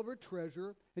charge of all of her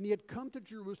treasure, and he had come to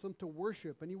Jerusalem to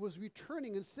worship. And he was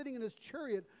returning and sitting in his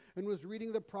chariot and was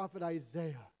reading the prophet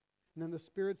Isaiah. And then the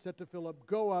Spirit said to Philip,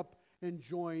 "Go up and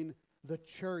join the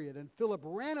chariot." And Philip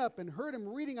ran up and heard him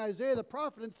reading Isaiah the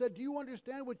prophet and said, "Do you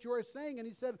understand what you are saying?" And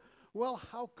he said, "Well,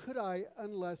 how could I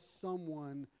unless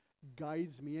someone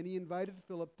guides me?" And he invited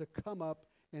Philip to come up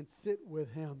and sit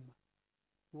with him.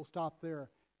 We'll stop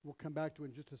there. We'll come back to it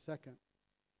in just a second.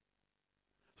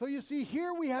 So you see,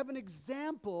 here we have an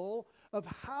example of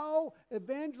how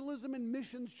evangelism and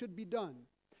missions should be done.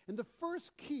 And the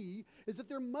first key is that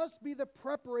there must be the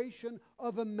preparation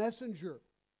of a messenger.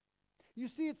 You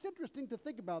see, it's interesting to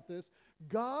think about this.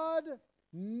 God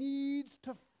needs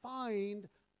to find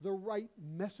the right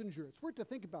messenger. It's worth to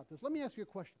think about this. Let me ask you a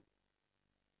question.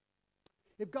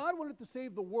 If God wanted to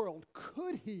save the world,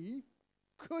 could he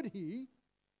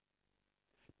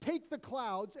take the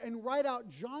clouds and write out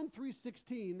John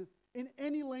 3:16 in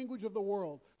any language of the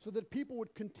world so that people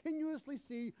would continuously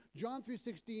see John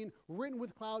 3:16 written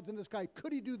with clouds in the sky.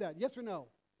 Could he do that? Yes or no?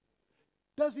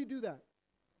 Does he do that?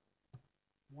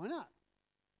 Why not?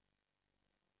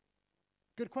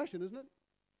 Good question, isn't it?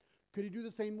 Could he do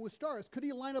the same with stars? Could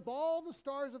he line up all the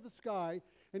stars of the sky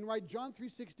and write John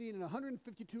 3:16 in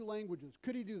 152 languages?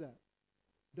 Could he do that?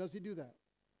 Does he do that?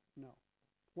 No.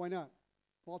 Why not?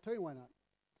 Well, I'll tell you why not.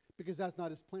 Because that's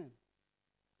not his plan.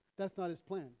 That's not his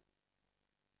plan.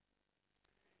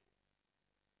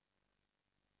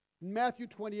 In Matthew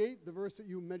 28, the verse that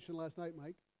you mentioned last night,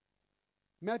 Mike,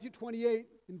 Matthew 28,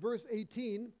 in verse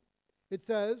 18, it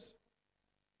says,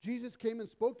 Jesus came and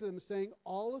spoke to them, saying,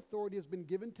 all authority has been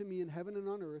given to me in heaven and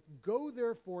on earth. Go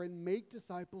therefore and make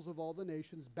disciples of all the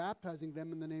nations, baptizing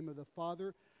them in the name of the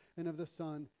Father and of the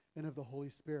Son and of the Holy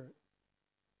Spirit.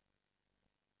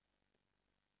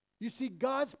 You see,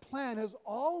 God's plan has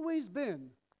always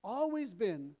been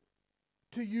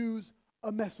to use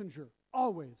a messenger.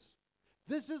 Always.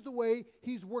 This is the way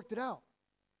he's worked it out.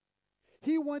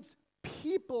 He wants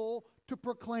people to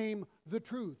proclaim the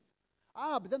truth.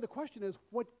 But then the question is,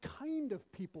 what kind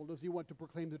of people does he want to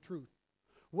proclaim the truth?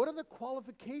 What are the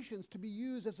qualifications to be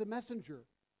used as a messenger?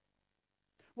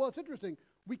 Well, it's interesting.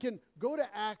 We can go to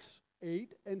Acts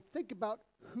 8 and think about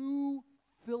who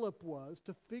Philip was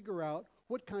to figure out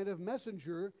what kind of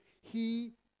messenger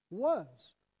he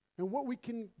was and what we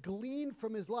can glean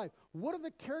from his life. What are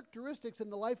the characteristics in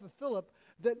the life of Philip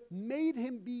that made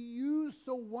him be used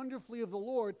so wonderfully of the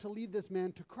Lord to lead this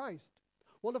man to Christ?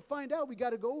 Well, to find out, we got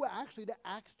to go actually to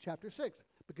Acts chapter 6,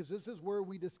 because this is where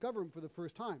we discover him for the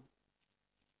first time.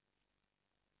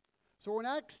 So in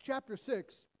Acts chapter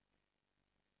 6,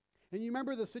 and you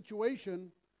remember the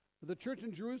situation, the church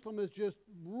in Jerusalem has just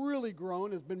really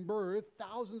grown, has been birthed.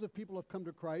 Thousands of people have come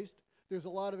to Christ. There's a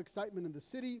lot of excitement in the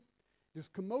city. There's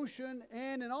commotion,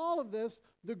 and in all of this,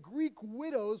 the Greek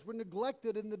widows were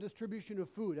neglected in the distribution of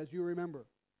food, as you remember.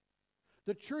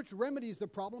 The church remedies the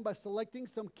problem by selecting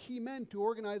some key men to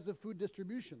organize the food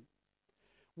distribution.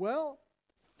 Well,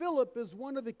 Philip is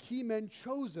one of the key men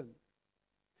chosen.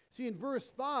 See, in verse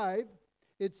 5,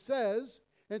 it says,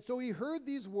 and so he heard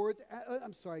these words.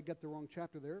 I'm sorry, I got the wrong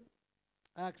chapter there.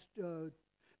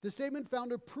 The statement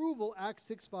found approval, Acts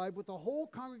 6:5, with the whole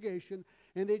congregation,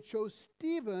 and they chose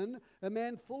Stephen, a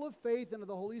man full of faith and of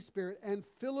the Holy Spirit, and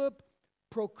Philip,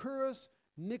 Prochorus,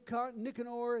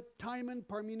 Nicanor, Timon,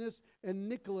 Parmenas, and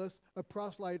Nicholas, a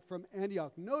proselyte from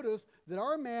Antioch. Notice that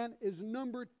our man is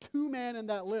number 2 man in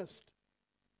that list.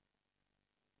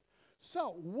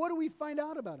 So, what do we find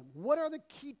out about him? What are the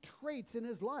key traits in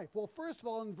his life? Well, first of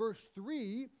all, in verse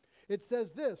 3, it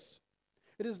says this.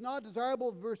 It is not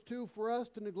desirable, verse 2, for us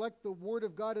to neglect the word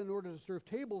of God in order to serve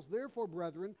tables. Therefore,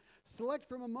 brethren, select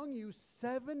from among you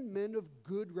 7 men of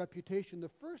good reputation. The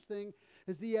first thing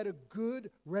is that he had a good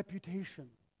reputation.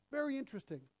 Very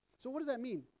interesting. So what does that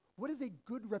mean? What is a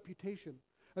good reputation?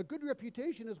 A good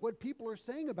reputation is what people are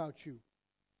saying about you.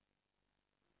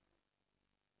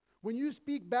 When you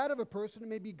speak bad of a person, it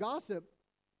may be gossip,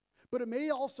 but it may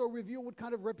also reveal what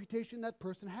kind of reputation that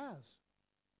person has.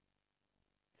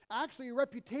 Actually, a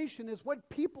reputation is what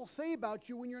people say about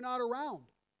you when you're not around.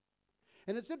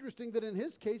 And it's interesting that in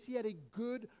his case, he had a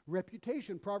good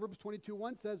reputation. Proverbs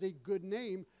 22:1 says, a good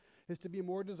name is to be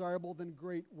more desirable than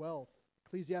great wealth.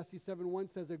 Ecclesiastes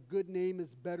 7:1 says, a good name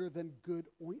is better than good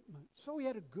ointment. So he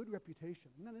had a good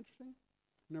reputation. Isn't that interesting?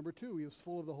 Number 2, he was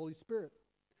full of the Holy Spirit.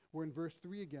 We're in verse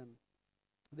 3 again.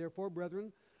 Therefore,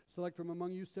 brethren, select from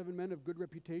among you 7 men of good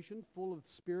reputation, full of the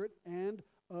Spirit and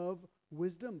of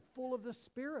wisdom, full of the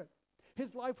Spirit.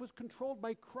 His life was controlled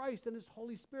by Christ and his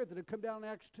Holy Spirit that had come down in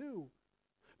Acts 2.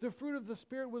 The fruit of the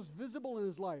Spirit was visible in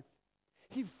his life.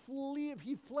 He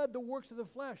fled the works of the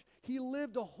flesh. He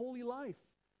lived a holy life.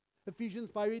 Ephesians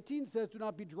 5:18 says, do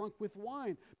not be drunk with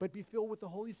wine, but be filled with the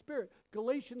Holy Spirit.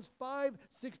 Galatians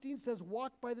 5:16 says,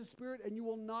 walk by the Spirit and you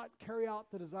will not carry out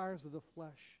the desires of the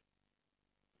flesh.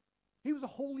 He was a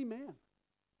holy man.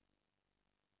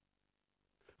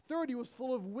 Third, he was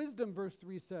full of wisdom, verse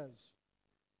 3 says.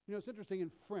 You know, it's interesting in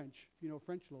French, if you know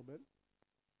French a little bit.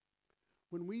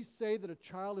 When we say that a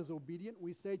child is obedient,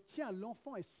 we say, tiens,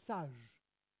 l'enfant est sage.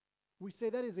 We say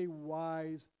that is a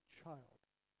wise child.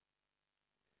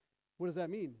 What does that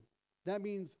mean? That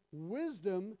means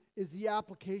wisdom is the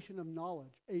application of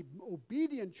knowledge. An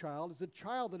obedient child is a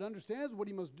child that understands what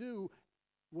he must do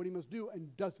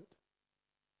and does it.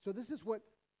 So this is what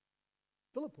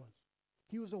Philip was.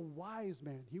 He was a wise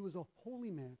man. He was a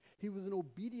holy man. He was an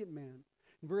obedient man.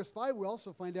 In verse 5, we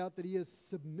also find out that he is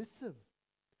submissive.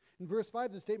 In verse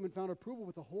 5, the statement found approval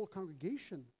with the whole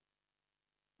congregation.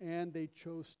 and they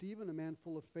chose Stephen, a man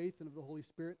full of faith and of the Holy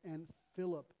Spirit, and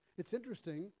Philip. It's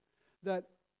interesting that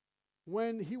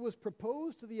when he was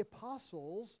proposed to the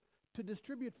apostles to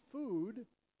distribute food,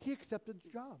 he accepted the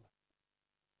job.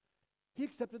 He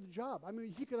accepted the job. I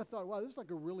mean, he could have thought, wow, this is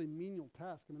like a really menial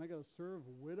task. I mean, I got to serve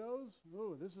widows?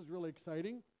 Oh, this is really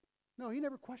exciting. No, he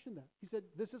never questioned that. He said,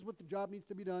 this is what the job needs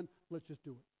to be done. Let's just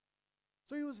do it.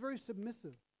 So he was very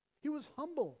submissive. He was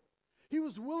humble. He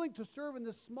was willing to serve in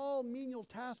this small, menial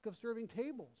task of serving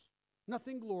tables.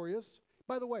 Nothing glorious.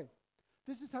 By the way,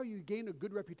 this is how you gain a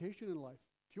good reputation in life.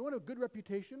 If you want a good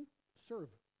reputation, serve.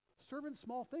 Serve in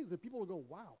small things, and people will go,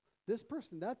 wow, this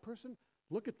person, that person,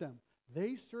 look at them.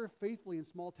 They serve faithfully in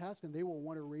small tasks, and they will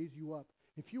want to raise you up.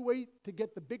 If you wait to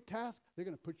get the big task, they're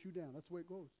going to put you down. That's the way it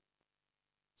goes.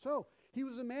 So he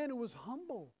was a man who was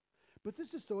humble. But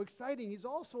this is so exciting. He's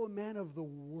also a man of the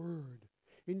word.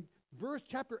 In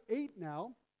chapter 8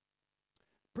 now,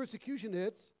 persecution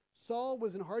hits. Saul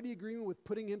was in hearty agreement with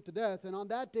putting him to death. And on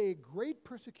that day, a great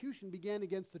persecution began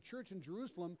against the church in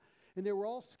Jerusalem. And they were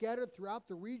all scattered throughout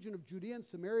the region of Judea and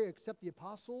Samaria except the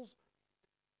apostles.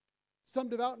 Some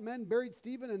devout men buried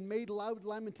Stephen and made loud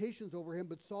lamentations over him.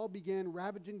 But Saul began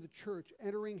ravaging the church,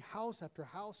 entering house after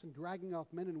house and dragging off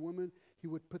men and women. He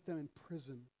would put them in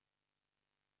prison.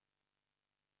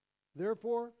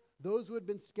 Therefore, those who had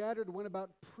been scattered went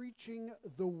about preaching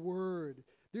the word.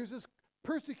 There's this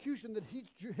persecution that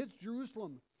hits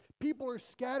Jerusalem. People are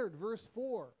scattered, verse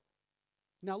 4.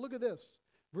 Now look at this.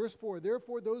 Verse 4,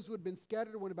 therefore those who had been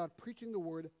scattered went about preaching the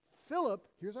word. Philip,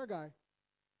 here's our guy.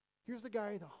 Here's the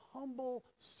guy, the humble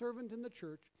servant in the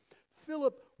church.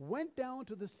 Philip went down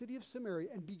to the city of Samaria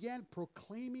and began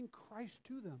proclaiming Christ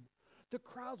to them. The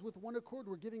crowds with one accord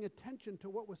were giving attention to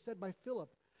what was said by Philip,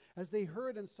 as they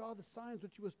heard and saw the signs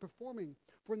which he was performing.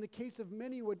 For in the case of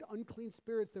many who had unclean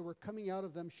spirits, they were coming out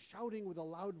of them, shouting with a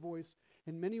loud voice,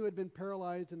 and many who had been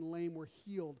paralyzed and lame were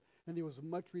healed, and there was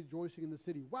much rejoicing in the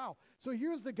city. Wow. So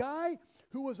here's the guy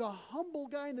who was a humble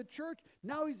guy in the church.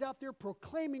 Now he's out there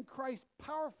proclaiming Christ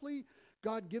powerfully.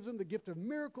 God gives him the gift of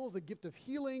miracles, the gift of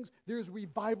healings. There's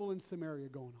revival in Samaria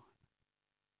going on.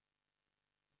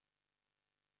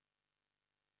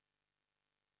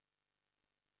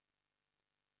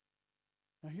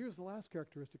 Now here's the last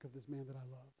characteristic of this man that I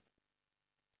love.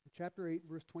 In chapter 8,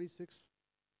 verse 26,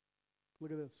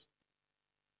 look at this.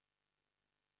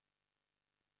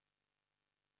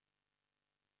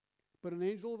 But an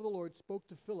angel of the Lord spoke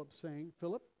to Philip, saying,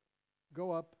 Philip, go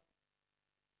up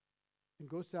and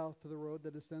go south to the road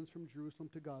that descends from Jerusalem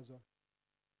to Gaza.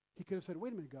 He could have said,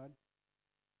 wait a minute, God.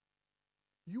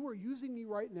 You are using me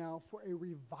right now for a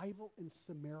revival in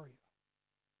Samaria.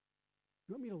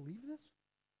 You want me to leave this?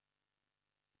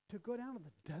 To go down to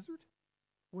the desert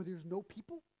where there's no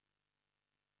people?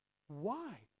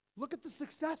 Why? Look at the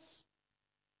success.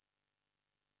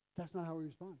 That's not how he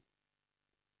responds.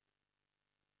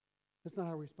 That's not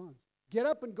how he responds. Get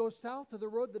up and go south to the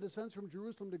road that descends from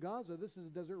Jerusalem to Gaza. This is a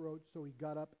desert road, so he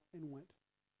got up and went.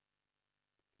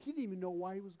 He didn't even know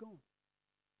why he was going.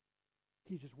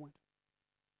 He just went.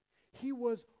 He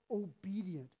was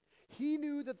obedient. He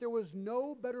knew that there was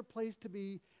no better place to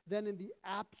be than in the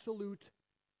absolute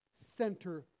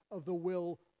center of the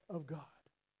will of God.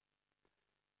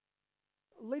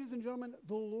 Ladies and gentlemen,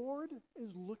 the Lord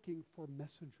is looking for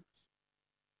messengers.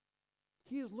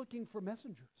 He is looking for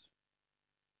messengers.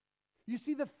 You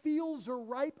see, the fields are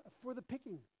ripe for the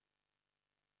picking.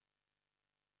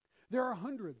 There are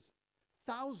hundreds,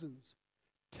 thousands,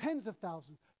 tens of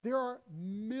thousands. There are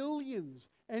millions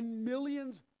and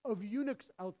millions of eunuchs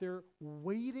out there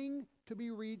waiting to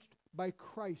be reached by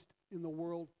Christ in the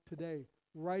world today,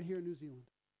 right here in New Zealand.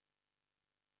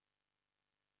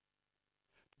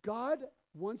 God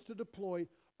wants to deploy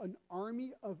an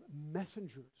army of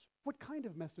messengers. What kind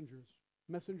of messengers?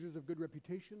 Messengers of good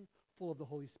reputation, full of the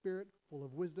Holy Spirit, full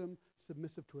of wisdom,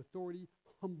 submissive to authority,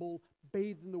 humble,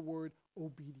 bathed in the word,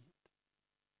 obedient.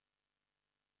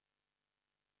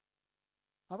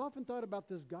 I've often thought about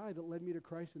this guy that led me to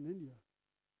Christ in India.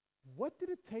 What did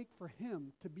it take for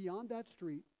him to be on that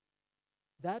street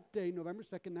that day, November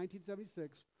 2nd,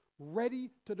 1976, ready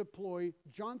to deploy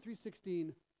John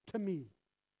 3:16 to me?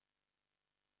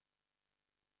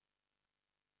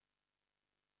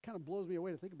 Kind of blows me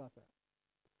away to think about that.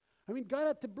 I mean, God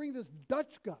had to bring this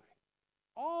Dutch guy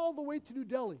all the way to New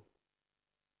Delhi.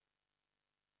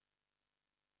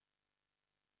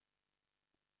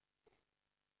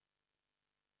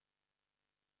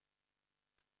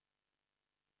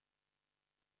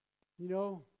 You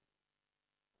know,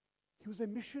 he was a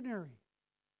missionary.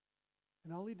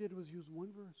 And all he did was use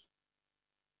one verse,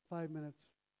 5 minutes,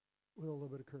 with a little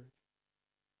bit of courage.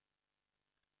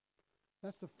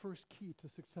 That's the first key to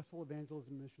successful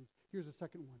evangelism missions. Here's the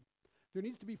second one. There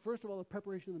needs to be, first of all, the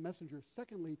preparation of the messenger.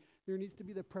 Secondly, there needs to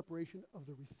be the preparation of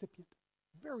the recipient.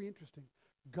 Very interesting.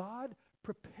 God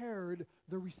prepared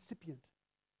the recipient.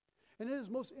 And it is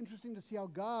most interesting to see how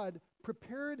God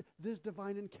prepared this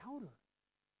divine encounter.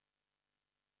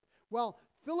 While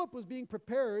Philip was being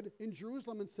prepared in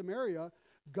Jerusalem and Samaria,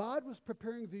 God was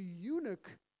preparing the eunuch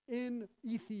in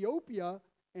Ethiopia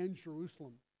and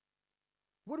Jerusalem.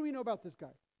 What do we know about this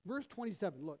guy? Verse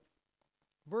 27, look.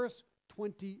 Verse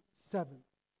 27.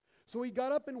 So he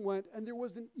got up and went, and there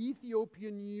was an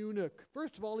Ethiopian eunuch.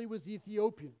 First of all, he was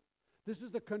Ethiopian. This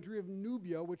is the country of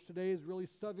Nubia, which today is really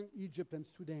southern Egypt and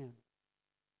Sudan.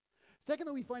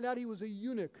 Secondly, we find out he was a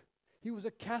eunuch. He was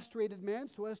a castrated man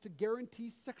so as to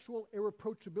guarantee sexual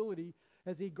irreproachability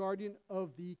as a guardian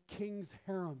of the king's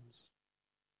harems.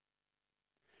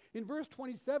 In verse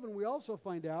 27, we also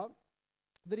find out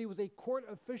that he was a court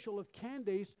official of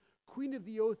Candace, queen of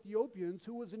the Ethiopians,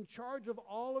 who was in charge of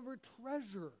all of her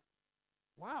treasure.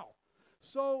 Wow.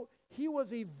 So he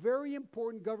was a very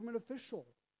important government official.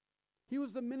 He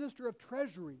was the minister of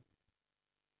treasury.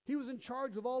 He was in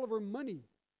charge of all of her money.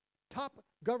 Top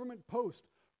government post.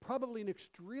 Probably an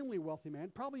extremely wealthy man.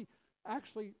 Probably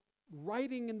actually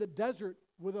riding in the desert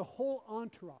with a whole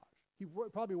entourage. He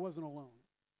probably wasn't alone.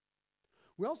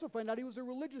 We also find out he was a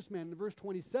religious man. In verse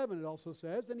 27 it also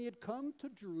says, and he had come to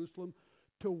Jerusalem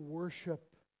to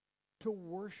worship. To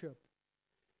worship.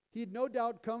 He had no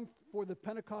doubt come for the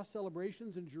Pentecost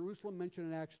celebrations in Jerusalem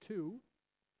mentioned in Acts 2.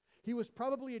 He was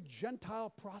probably a Gentile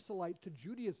proselyte to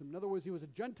Judaism. In other words, he was a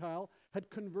Gentile, had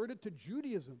converted to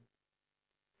Judaism.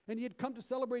 And he had come to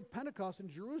celebrate Pentecost in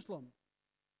Jerusalem.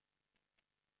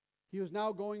 He was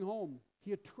now going home. He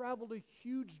had traveled a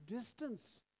huge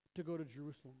distance to go to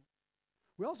Jerusalem.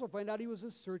 We also find out he was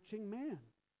a searching man.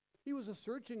 He was a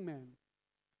searching man.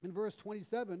 In verse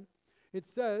 27, it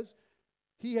says,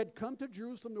 he had come to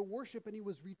Jerusalem to worship, and he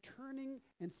was returning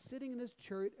and sitting in his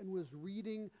chariot and was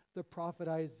reading the prophet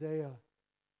Isaiah.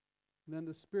 And then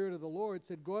the Spirit of the Lord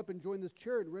said, go up and join this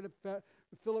chariot.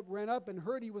 Philip ran up and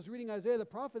heard he was reading Isaiah the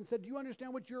prophet and said, do you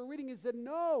understand what you're reading? He said,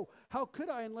 no. How could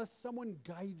I unless someone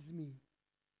guides me?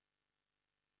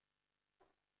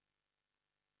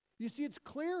 You see, it's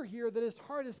clear here that his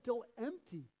heart is still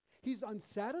empty. He's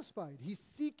unsatisfied. He's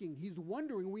seeking. He's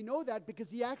wondering. We know that because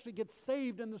he actually gets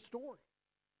saved in the story.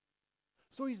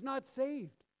 So he's not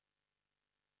saved.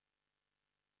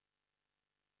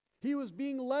 He was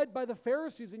being led by the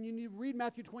Pharisees, and you read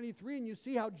Matthew 23 and you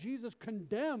see how Jesus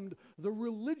condemned the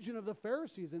religion of the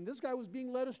Pharisees. And this guy was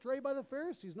being led astray by the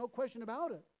Pharisees, no question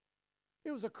about it.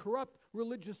 It was a corrupt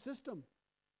religious system.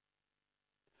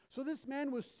 So this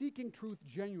man was seeking truth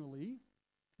genuinely,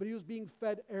 but he was being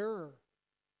fed error.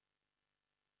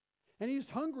 And he's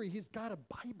hungry. He's got a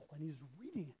Bible, and he's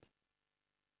reading it.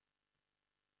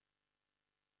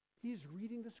 He's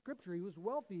reading the scripture. He was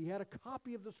wealthy. He had a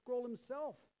copy of the scroll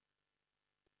himself.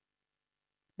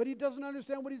 But he doesn't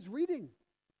understand what he's reading.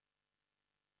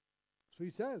 So he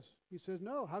says,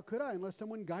 no, how could I unless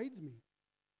someone guides me?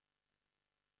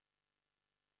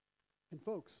 And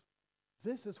folks,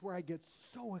 this is where I get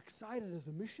so excited as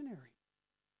a missionary.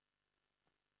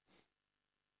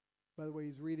 By the way,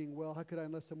 he's reading, well, how could I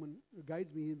unless someone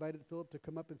guides me? He invited Philip to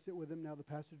come up and sit with him. Now the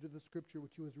passage of the scripture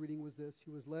which he was reading was this.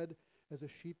 He was led as a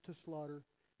sheep to slaughter,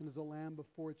 and as a lamb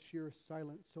before its shearer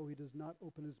silent, so he does not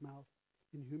open his mouth.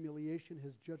 In humiliation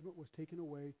his judgment was taken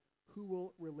away. Who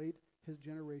will relate his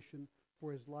generation?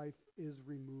 For his life is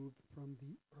removed from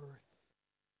the earth.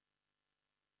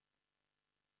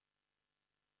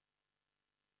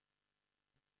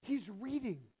 He's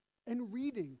reading and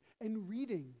reading and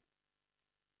reading,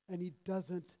 and he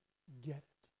doesn't get it.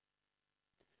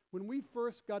 When we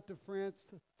first got to France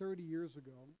 30 years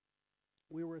ago,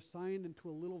 we were assigned into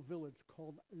a little village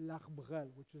called L'Arbrel,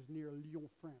 which is near Lyon,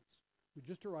 France. We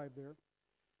just arrived there,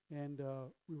 and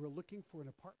we were looking for an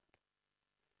apartment.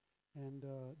 And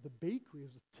the bakery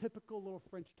is a typical little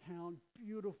French town,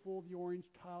 beautiful, the orange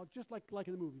tile, just like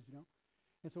in the movies, you know.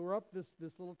 And so we're up this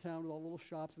little town with all little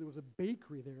shops, and there was a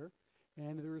bakery there,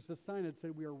 and there was a sign that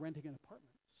said we are renting an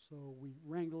apartment. So we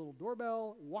rang the little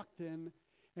doorbell, walked in,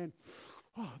 and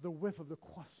the whiff of the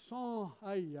croissant,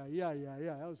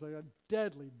 that was like a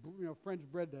deadly, French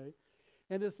bread day.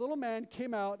 And this little man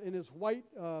came out in his white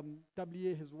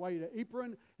tablier, his white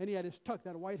apron, and he had his tuck,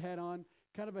 that white hat on,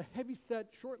 kind of a heavy-set,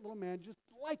 short little man, just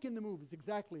like in the movies,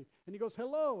 exactly. And he goes,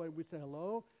 hello, and we say,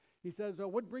 hello. He says,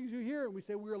 what brings you here? And we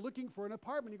say, we are looking for an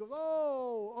apartment. He goes,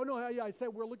 oh no, yeah, I said,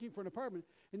 we're looking for an apartment.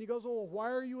 And he goes, oh, why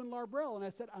are you in L'Arbrel? And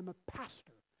I said, I'm a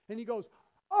pastor. And he goes,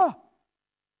 ah.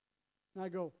 And I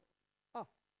go, ah.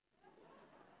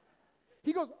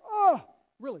 He goes, oh,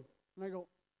 really? And I go,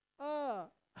 ah.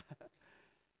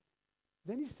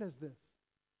 Then he says this.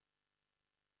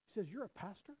 He says, you're a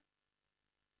pastor?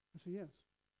 I said, yes.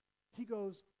 He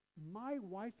goes, my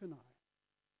wife and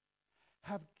I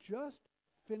have just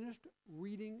finished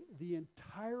reading the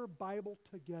entire Bible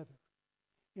together,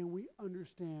 and we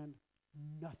understand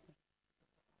nothing.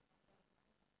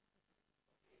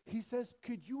 He says,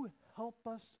 could you help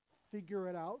us figure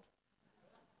it out?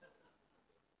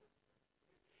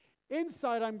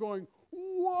 Inside, I'm going,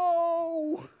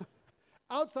 whoa!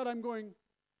 Outside, I'm going,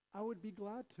 I would be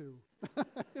glad to.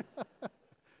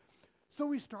 So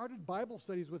we started Bible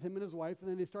studies with him and his wife, and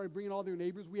then they started bringing all their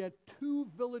neighbors. We had 2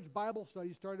 village Bible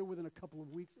studies started within a couple of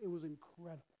weeks. It was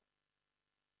incredible.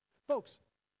 Folks,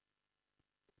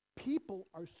 people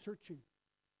are searching.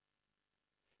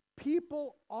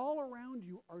 People all around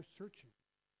you are searching.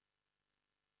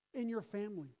 In your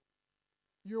family,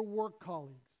 your work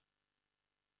colleagues,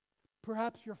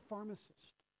 perhaps your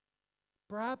pharmacist,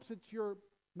 perhaps it's your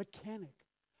mechanic,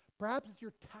 perhaps it's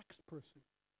your tax person,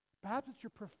 perhaps it's your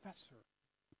professor,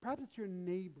 perhaps it's your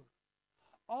neighbor.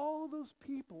 All those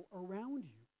people around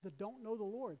you that don't know the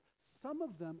Lord, some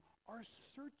of them are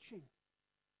searching.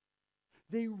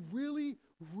 They really,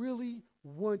 really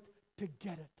want to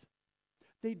get it.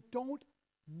 They don't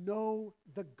know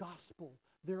the gospel.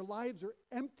 Their lives are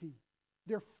empty.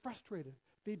 They're frustrated.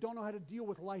 They don't know how to deal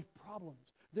with life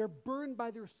problems. They're burned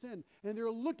by their sin, and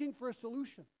they're looking for a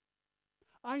solution.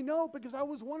 I know because I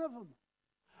was one of them.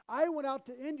 I went out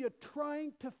to India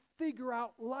trying to figure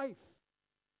out life.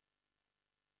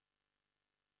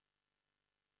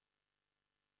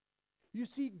 You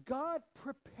see, God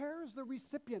prepares the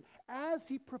recipient as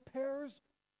he prepares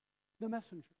the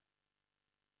messenger.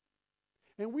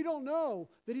 And we don't know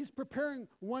that he's preparing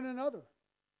one another.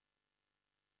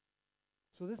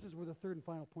 So this is where the third and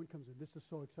final point comes in. This is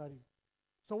so exciting.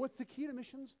 So what's the key to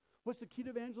missions? What's the key to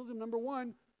evangelism? Number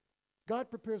 1, God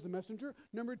prepares the messenger.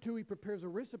 Number 2, he prepares the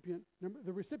recipient.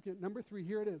 Number 3,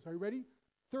 here it is. Are you ready?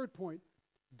 Third point,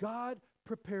 God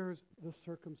prepares the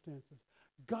circumstances.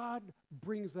 God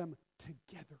brings them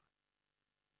together.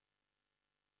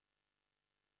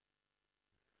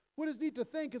 What is neat to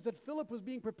think is that Philip was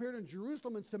being prepared in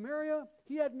Jerusalem and Samaria.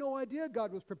 He had no idea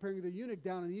God was preparing the eunuch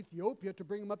down in Ethiopia to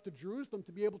bring him up to Jerusalem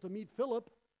to be able to meet Philip.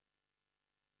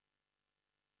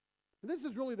 And this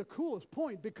is really the coolest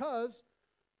point, because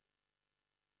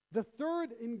the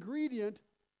third ingredient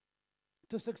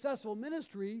to successful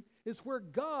ministry is where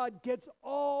God gets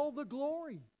all the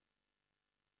glory.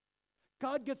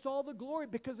 God gets all the glory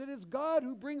because it is God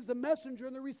who brings the messenger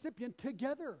and the recipient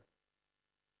together.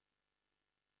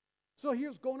 So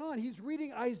here's going on. He's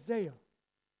reading Isaiah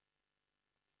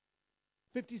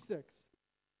 56.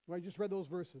 Well, I just read those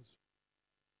verses.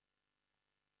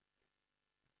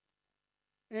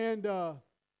 And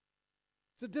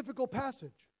it's a difficult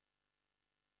passage.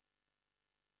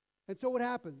 And so what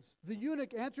happens? The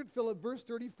eunuch answered Philip, verse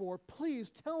 34, please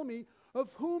tell me,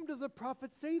 of whom does the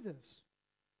prophet say this?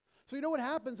 So you know what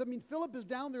happens? I mean, Philip is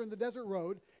down there in the desert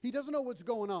road. He doesn't know what's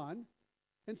going on.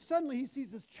 And suddenly he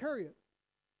sees this chariot.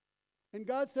 And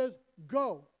God says,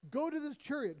 go to this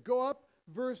chariot. Go up,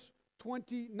 verse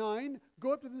 29,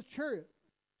 go up to this chariot.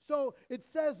 So it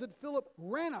says that Philip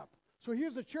ran up. So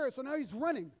here's the chariot. So now he's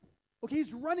running. Okay,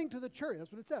 he's running to the chariot.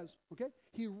 That's what it says. Okay,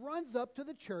 he runs up to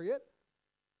the chariot.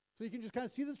 So you can just kind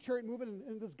of see this chariot moving,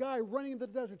 and this guy running in the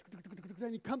desert.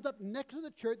 And he comes up next to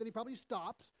the chariot. Then he probably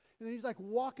stops. And then he's like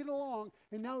walking along.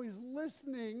 And now he's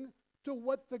listening to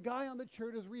what the guy on the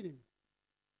chariot is reading.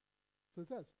 So it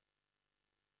says.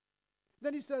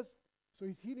 Then he says, so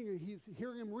he's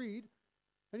hearing him read.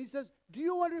 And he says, do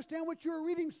you understand what you're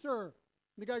reading, sir? And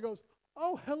the guy goes,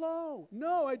 oh, hello.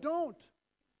 No, I don't.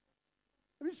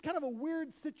 I mean, it's kind of a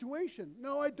weird situation.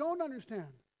 No, I don't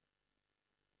understand.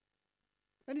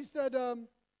 And he said, well,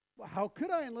 how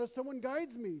could I unless someone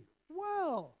guides me?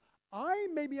 Well, I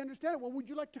maybe understand it. Well, would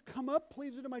you like to come up,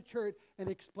 please, into my chariot and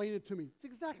explain it to me? It's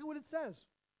exactly what it says.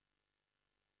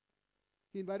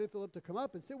 He invited Philip to come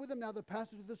up and sit with him. Now, the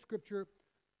passage of the scripture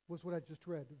was what I just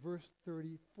read, verse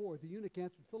 34. The eunuch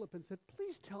answered Philip and said,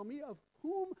 please tell me, of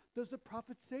whom does the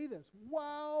prophet say this?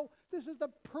 Wow, this is the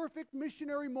perfect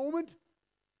missionary moment.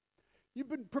 You've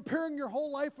been preparing your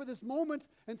whole life for this moment,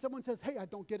 and someone says, hey, I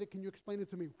don't get it. Can you explain it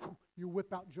to me? Whew, you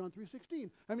whip out John 3:16.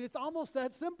 I mean, it's almost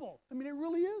that simple. I mean, it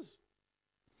really is.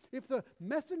 If the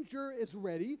messenger is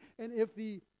ready, and if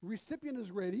the recipient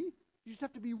is ready, you just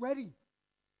have to be ready.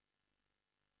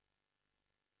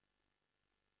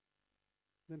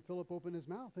 Then Philip opened his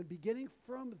mouth, and beginning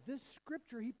from this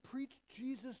scripture, he preached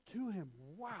Jesus to him.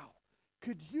 Wow.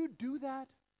 Could you do that?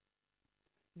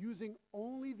 using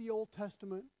only the Old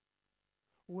Testament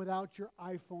without your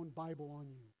iPhone Bible on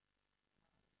you.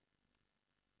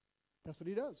 That's what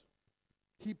he does.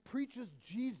 He preaches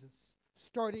Jesus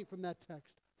starting from that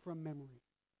text from memory.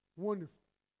 Wonderful.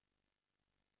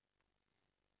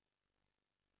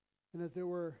 And as they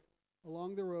were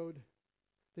along the road,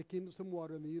 they came to some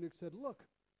water, and the eunuch said, "Look,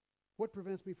 what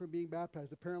prevents me from being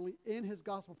baptized?" Apparently, in his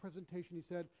gospel presentation, he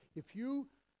said, if you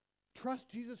trust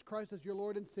Jesus Christ as your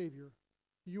Lord and Savior,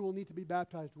 you will need to be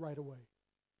baptized right away.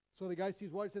 So the guy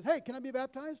sees water and says, "Hey, can I be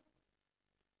baptized?"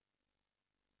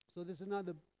 So this is not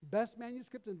the best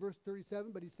manuscript in verse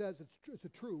 37, but he says it's a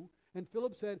true. And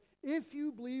Philip said, "If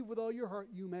you believe with all your heart,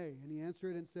 you may." And he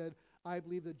answered and said, "I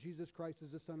believe that Jesus Christ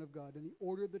is the Son of God." And he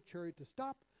ordered the chariot to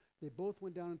stop. They both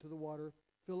went down into the water,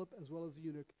 Philip as well as the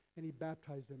eunuch, and he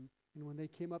baptized them. And when they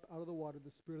came up out of the water,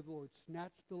 the Spirit of the Lord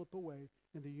snatched Philip away,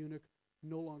 and the eunuch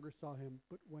no longer saw him,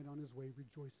 but went on his way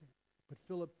rejoicing. But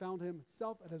Philip found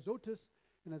himself at Azotus,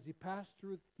 and as he passed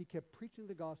through, he kept preaching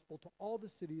the gospel to all the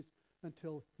cities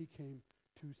until he came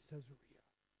to Caesarea.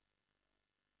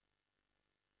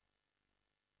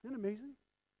 Isn't that amazing?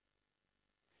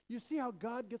 You see how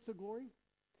God gets the glory?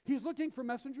 He's looking for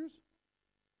messengers.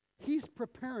 He's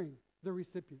preparing the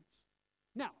recipients.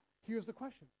 Now, here's the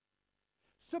question.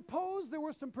 Suppose there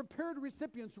were some prepared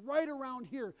recipients right around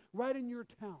here, right in your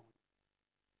town.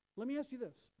 Let me ask you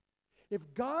this.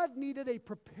 If God needed a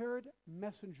prepared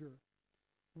messenger,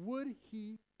 would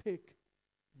he pick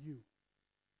you?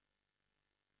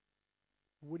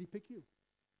 Would he pick you?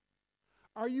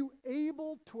 Are you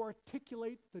able to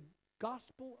articulate the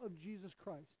gospel of Jesus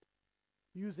Christ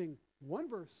using one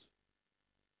verse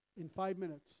in 5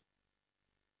 minutes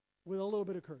with a little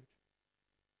bit of courage?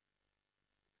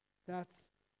 That's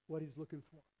what he's looking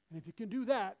for. And if you can do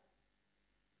that,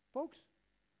 folks,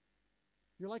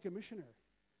 you're like a missionary.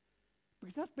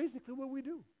 Because that's basically what we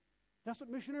do. That's what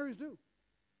missionaries do.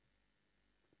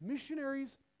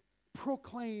 Missionaries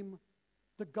proclaim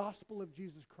the gospel of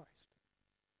Jesus Christ.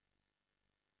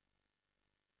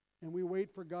 And we wait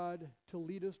for God to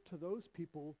lead us to those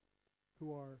people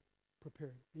who are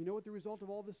prepared. You know what the result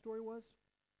of all this story was?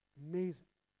 Amazing.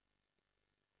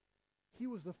 He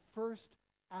was the first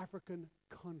African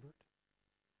convert.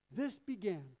 This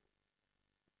began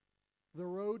the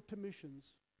road to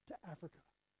missions to Africa.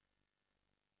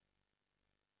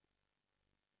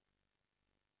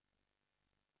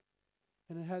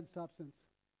 And it hadn't stopped since.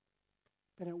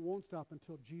 And it won't stop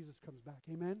until Jesus comes back.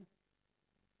 Amen?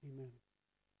 Amen.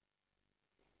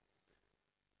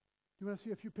 You want to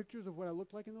see a few pictures of what I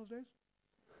looked like in those days?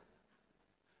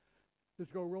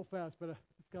 Just go real fast, but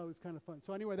this guy was kind of fun.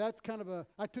 So anyway, that's kind of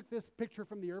I took this picture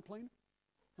from the airplane.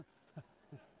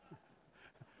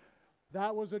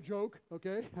 That was a joke,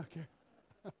 okay? Okay.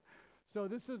 So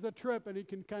this is the trip, and you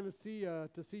can kind of see,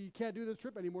 you can't do this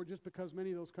trip anymore just because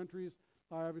many of those countries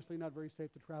are obviously not very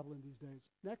safe to travel in these days.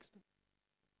 Next.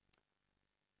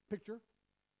 Picture.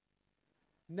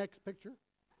 Next picture.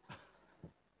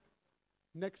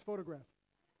 Next photograph.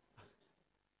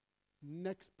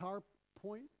 Next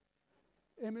PowerPoint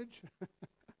image.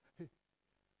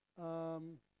 There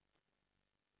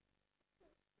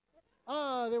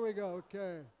we go.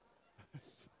 Okay.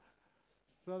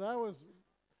 So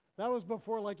that was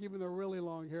before like even the really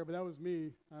long hair, but that was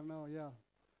me. I don't know. Yeah.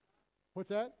 What's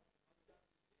that?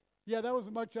 Yeah, that was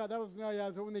a mugshot. That was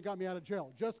when they got me out of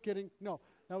jail. Just kidding. No,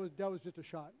 that was just a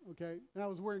shot. Okay, and I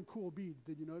was wearing cool beads.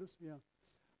 Did you notice? Yeah.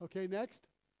 Okay, next.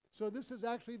 So this is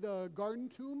actually the garden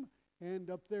tomb, and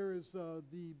up there is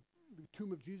the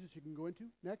tomb of Jesus you can go into.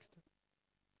 Next.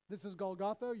 This is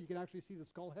Golgotha. You can actually see the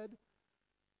skull head,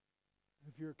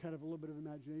 if you're kind of a little bit of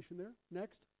imagination there.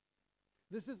 Next.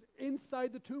 This is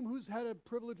inside the tomb. Who's had a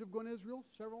privilege of going to Israel?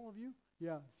 Several of you?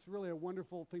 Yeah, it's really a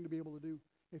wonderful thing to be able to do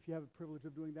if you have a privilege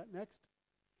of doing that. Next.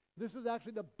 This is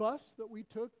actually the bus that we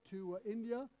took to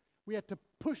India. We had to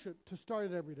push it to start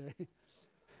it every day.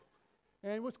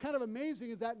 And what's kind of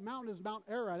amazing is that mountain is Mount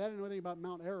Ararat. I didn't know anything about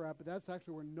Mount Ararat, but that's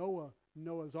actually where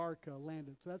Noah's Ark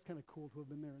landed. So that's kind of cool to have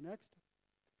been there. Next.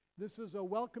 This is a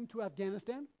welcome to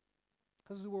Afghanistan.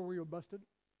 This is where we were busted.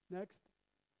 Next.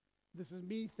 This is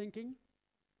me thinking.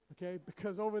 Okay,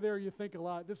 because over there you think a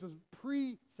lot. This is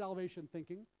pre-salvation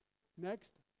thinking.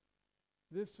 Next.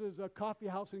 This is a coffee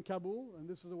house in Kabul, and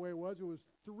this is the way it was. It was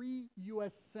 3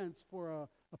 U.S. cents for a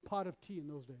pot of tea in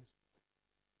those days.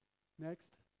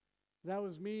 Next. That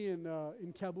was me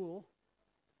in Kabul.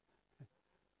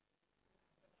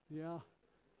 Yeah.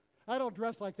 I don't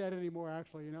dress like that anymore,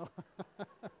 actually, you know.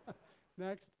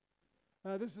 Next.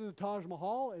 This is the Taj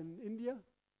Mahal in India.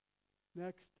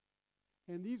 Next.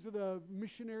 And these are the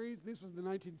missionaries. This was the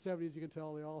 1970s. You can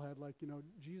tell they all had, like,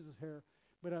 Jesus hair.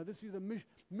 But this is the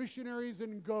missionaries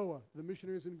in Goa. The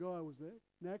missionaries in Goa was there.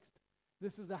 Next.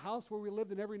 This is the house where we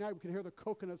lived, and every night we could hear the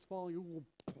coconuts falling.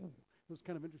 It was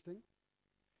kind of interesting.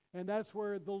 And that's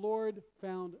where the Lord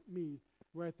found me,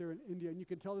 right there in India. And you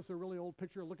can tell this is a really old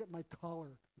picture. Look at my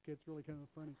collar. Okay, it's really kind of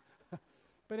funny.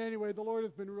 But anyway, the Lord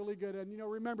has been really good. And,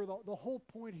 remember, the whole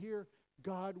point here,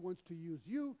 God wants to use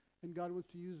you, and God wants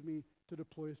to use me to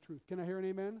deploy His truth. Can I hear an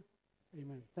amen?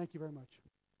 Amen. Thank you very much.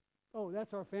 Oh,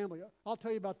 that's our family. I'll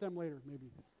tell you about them later,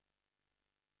 maybe.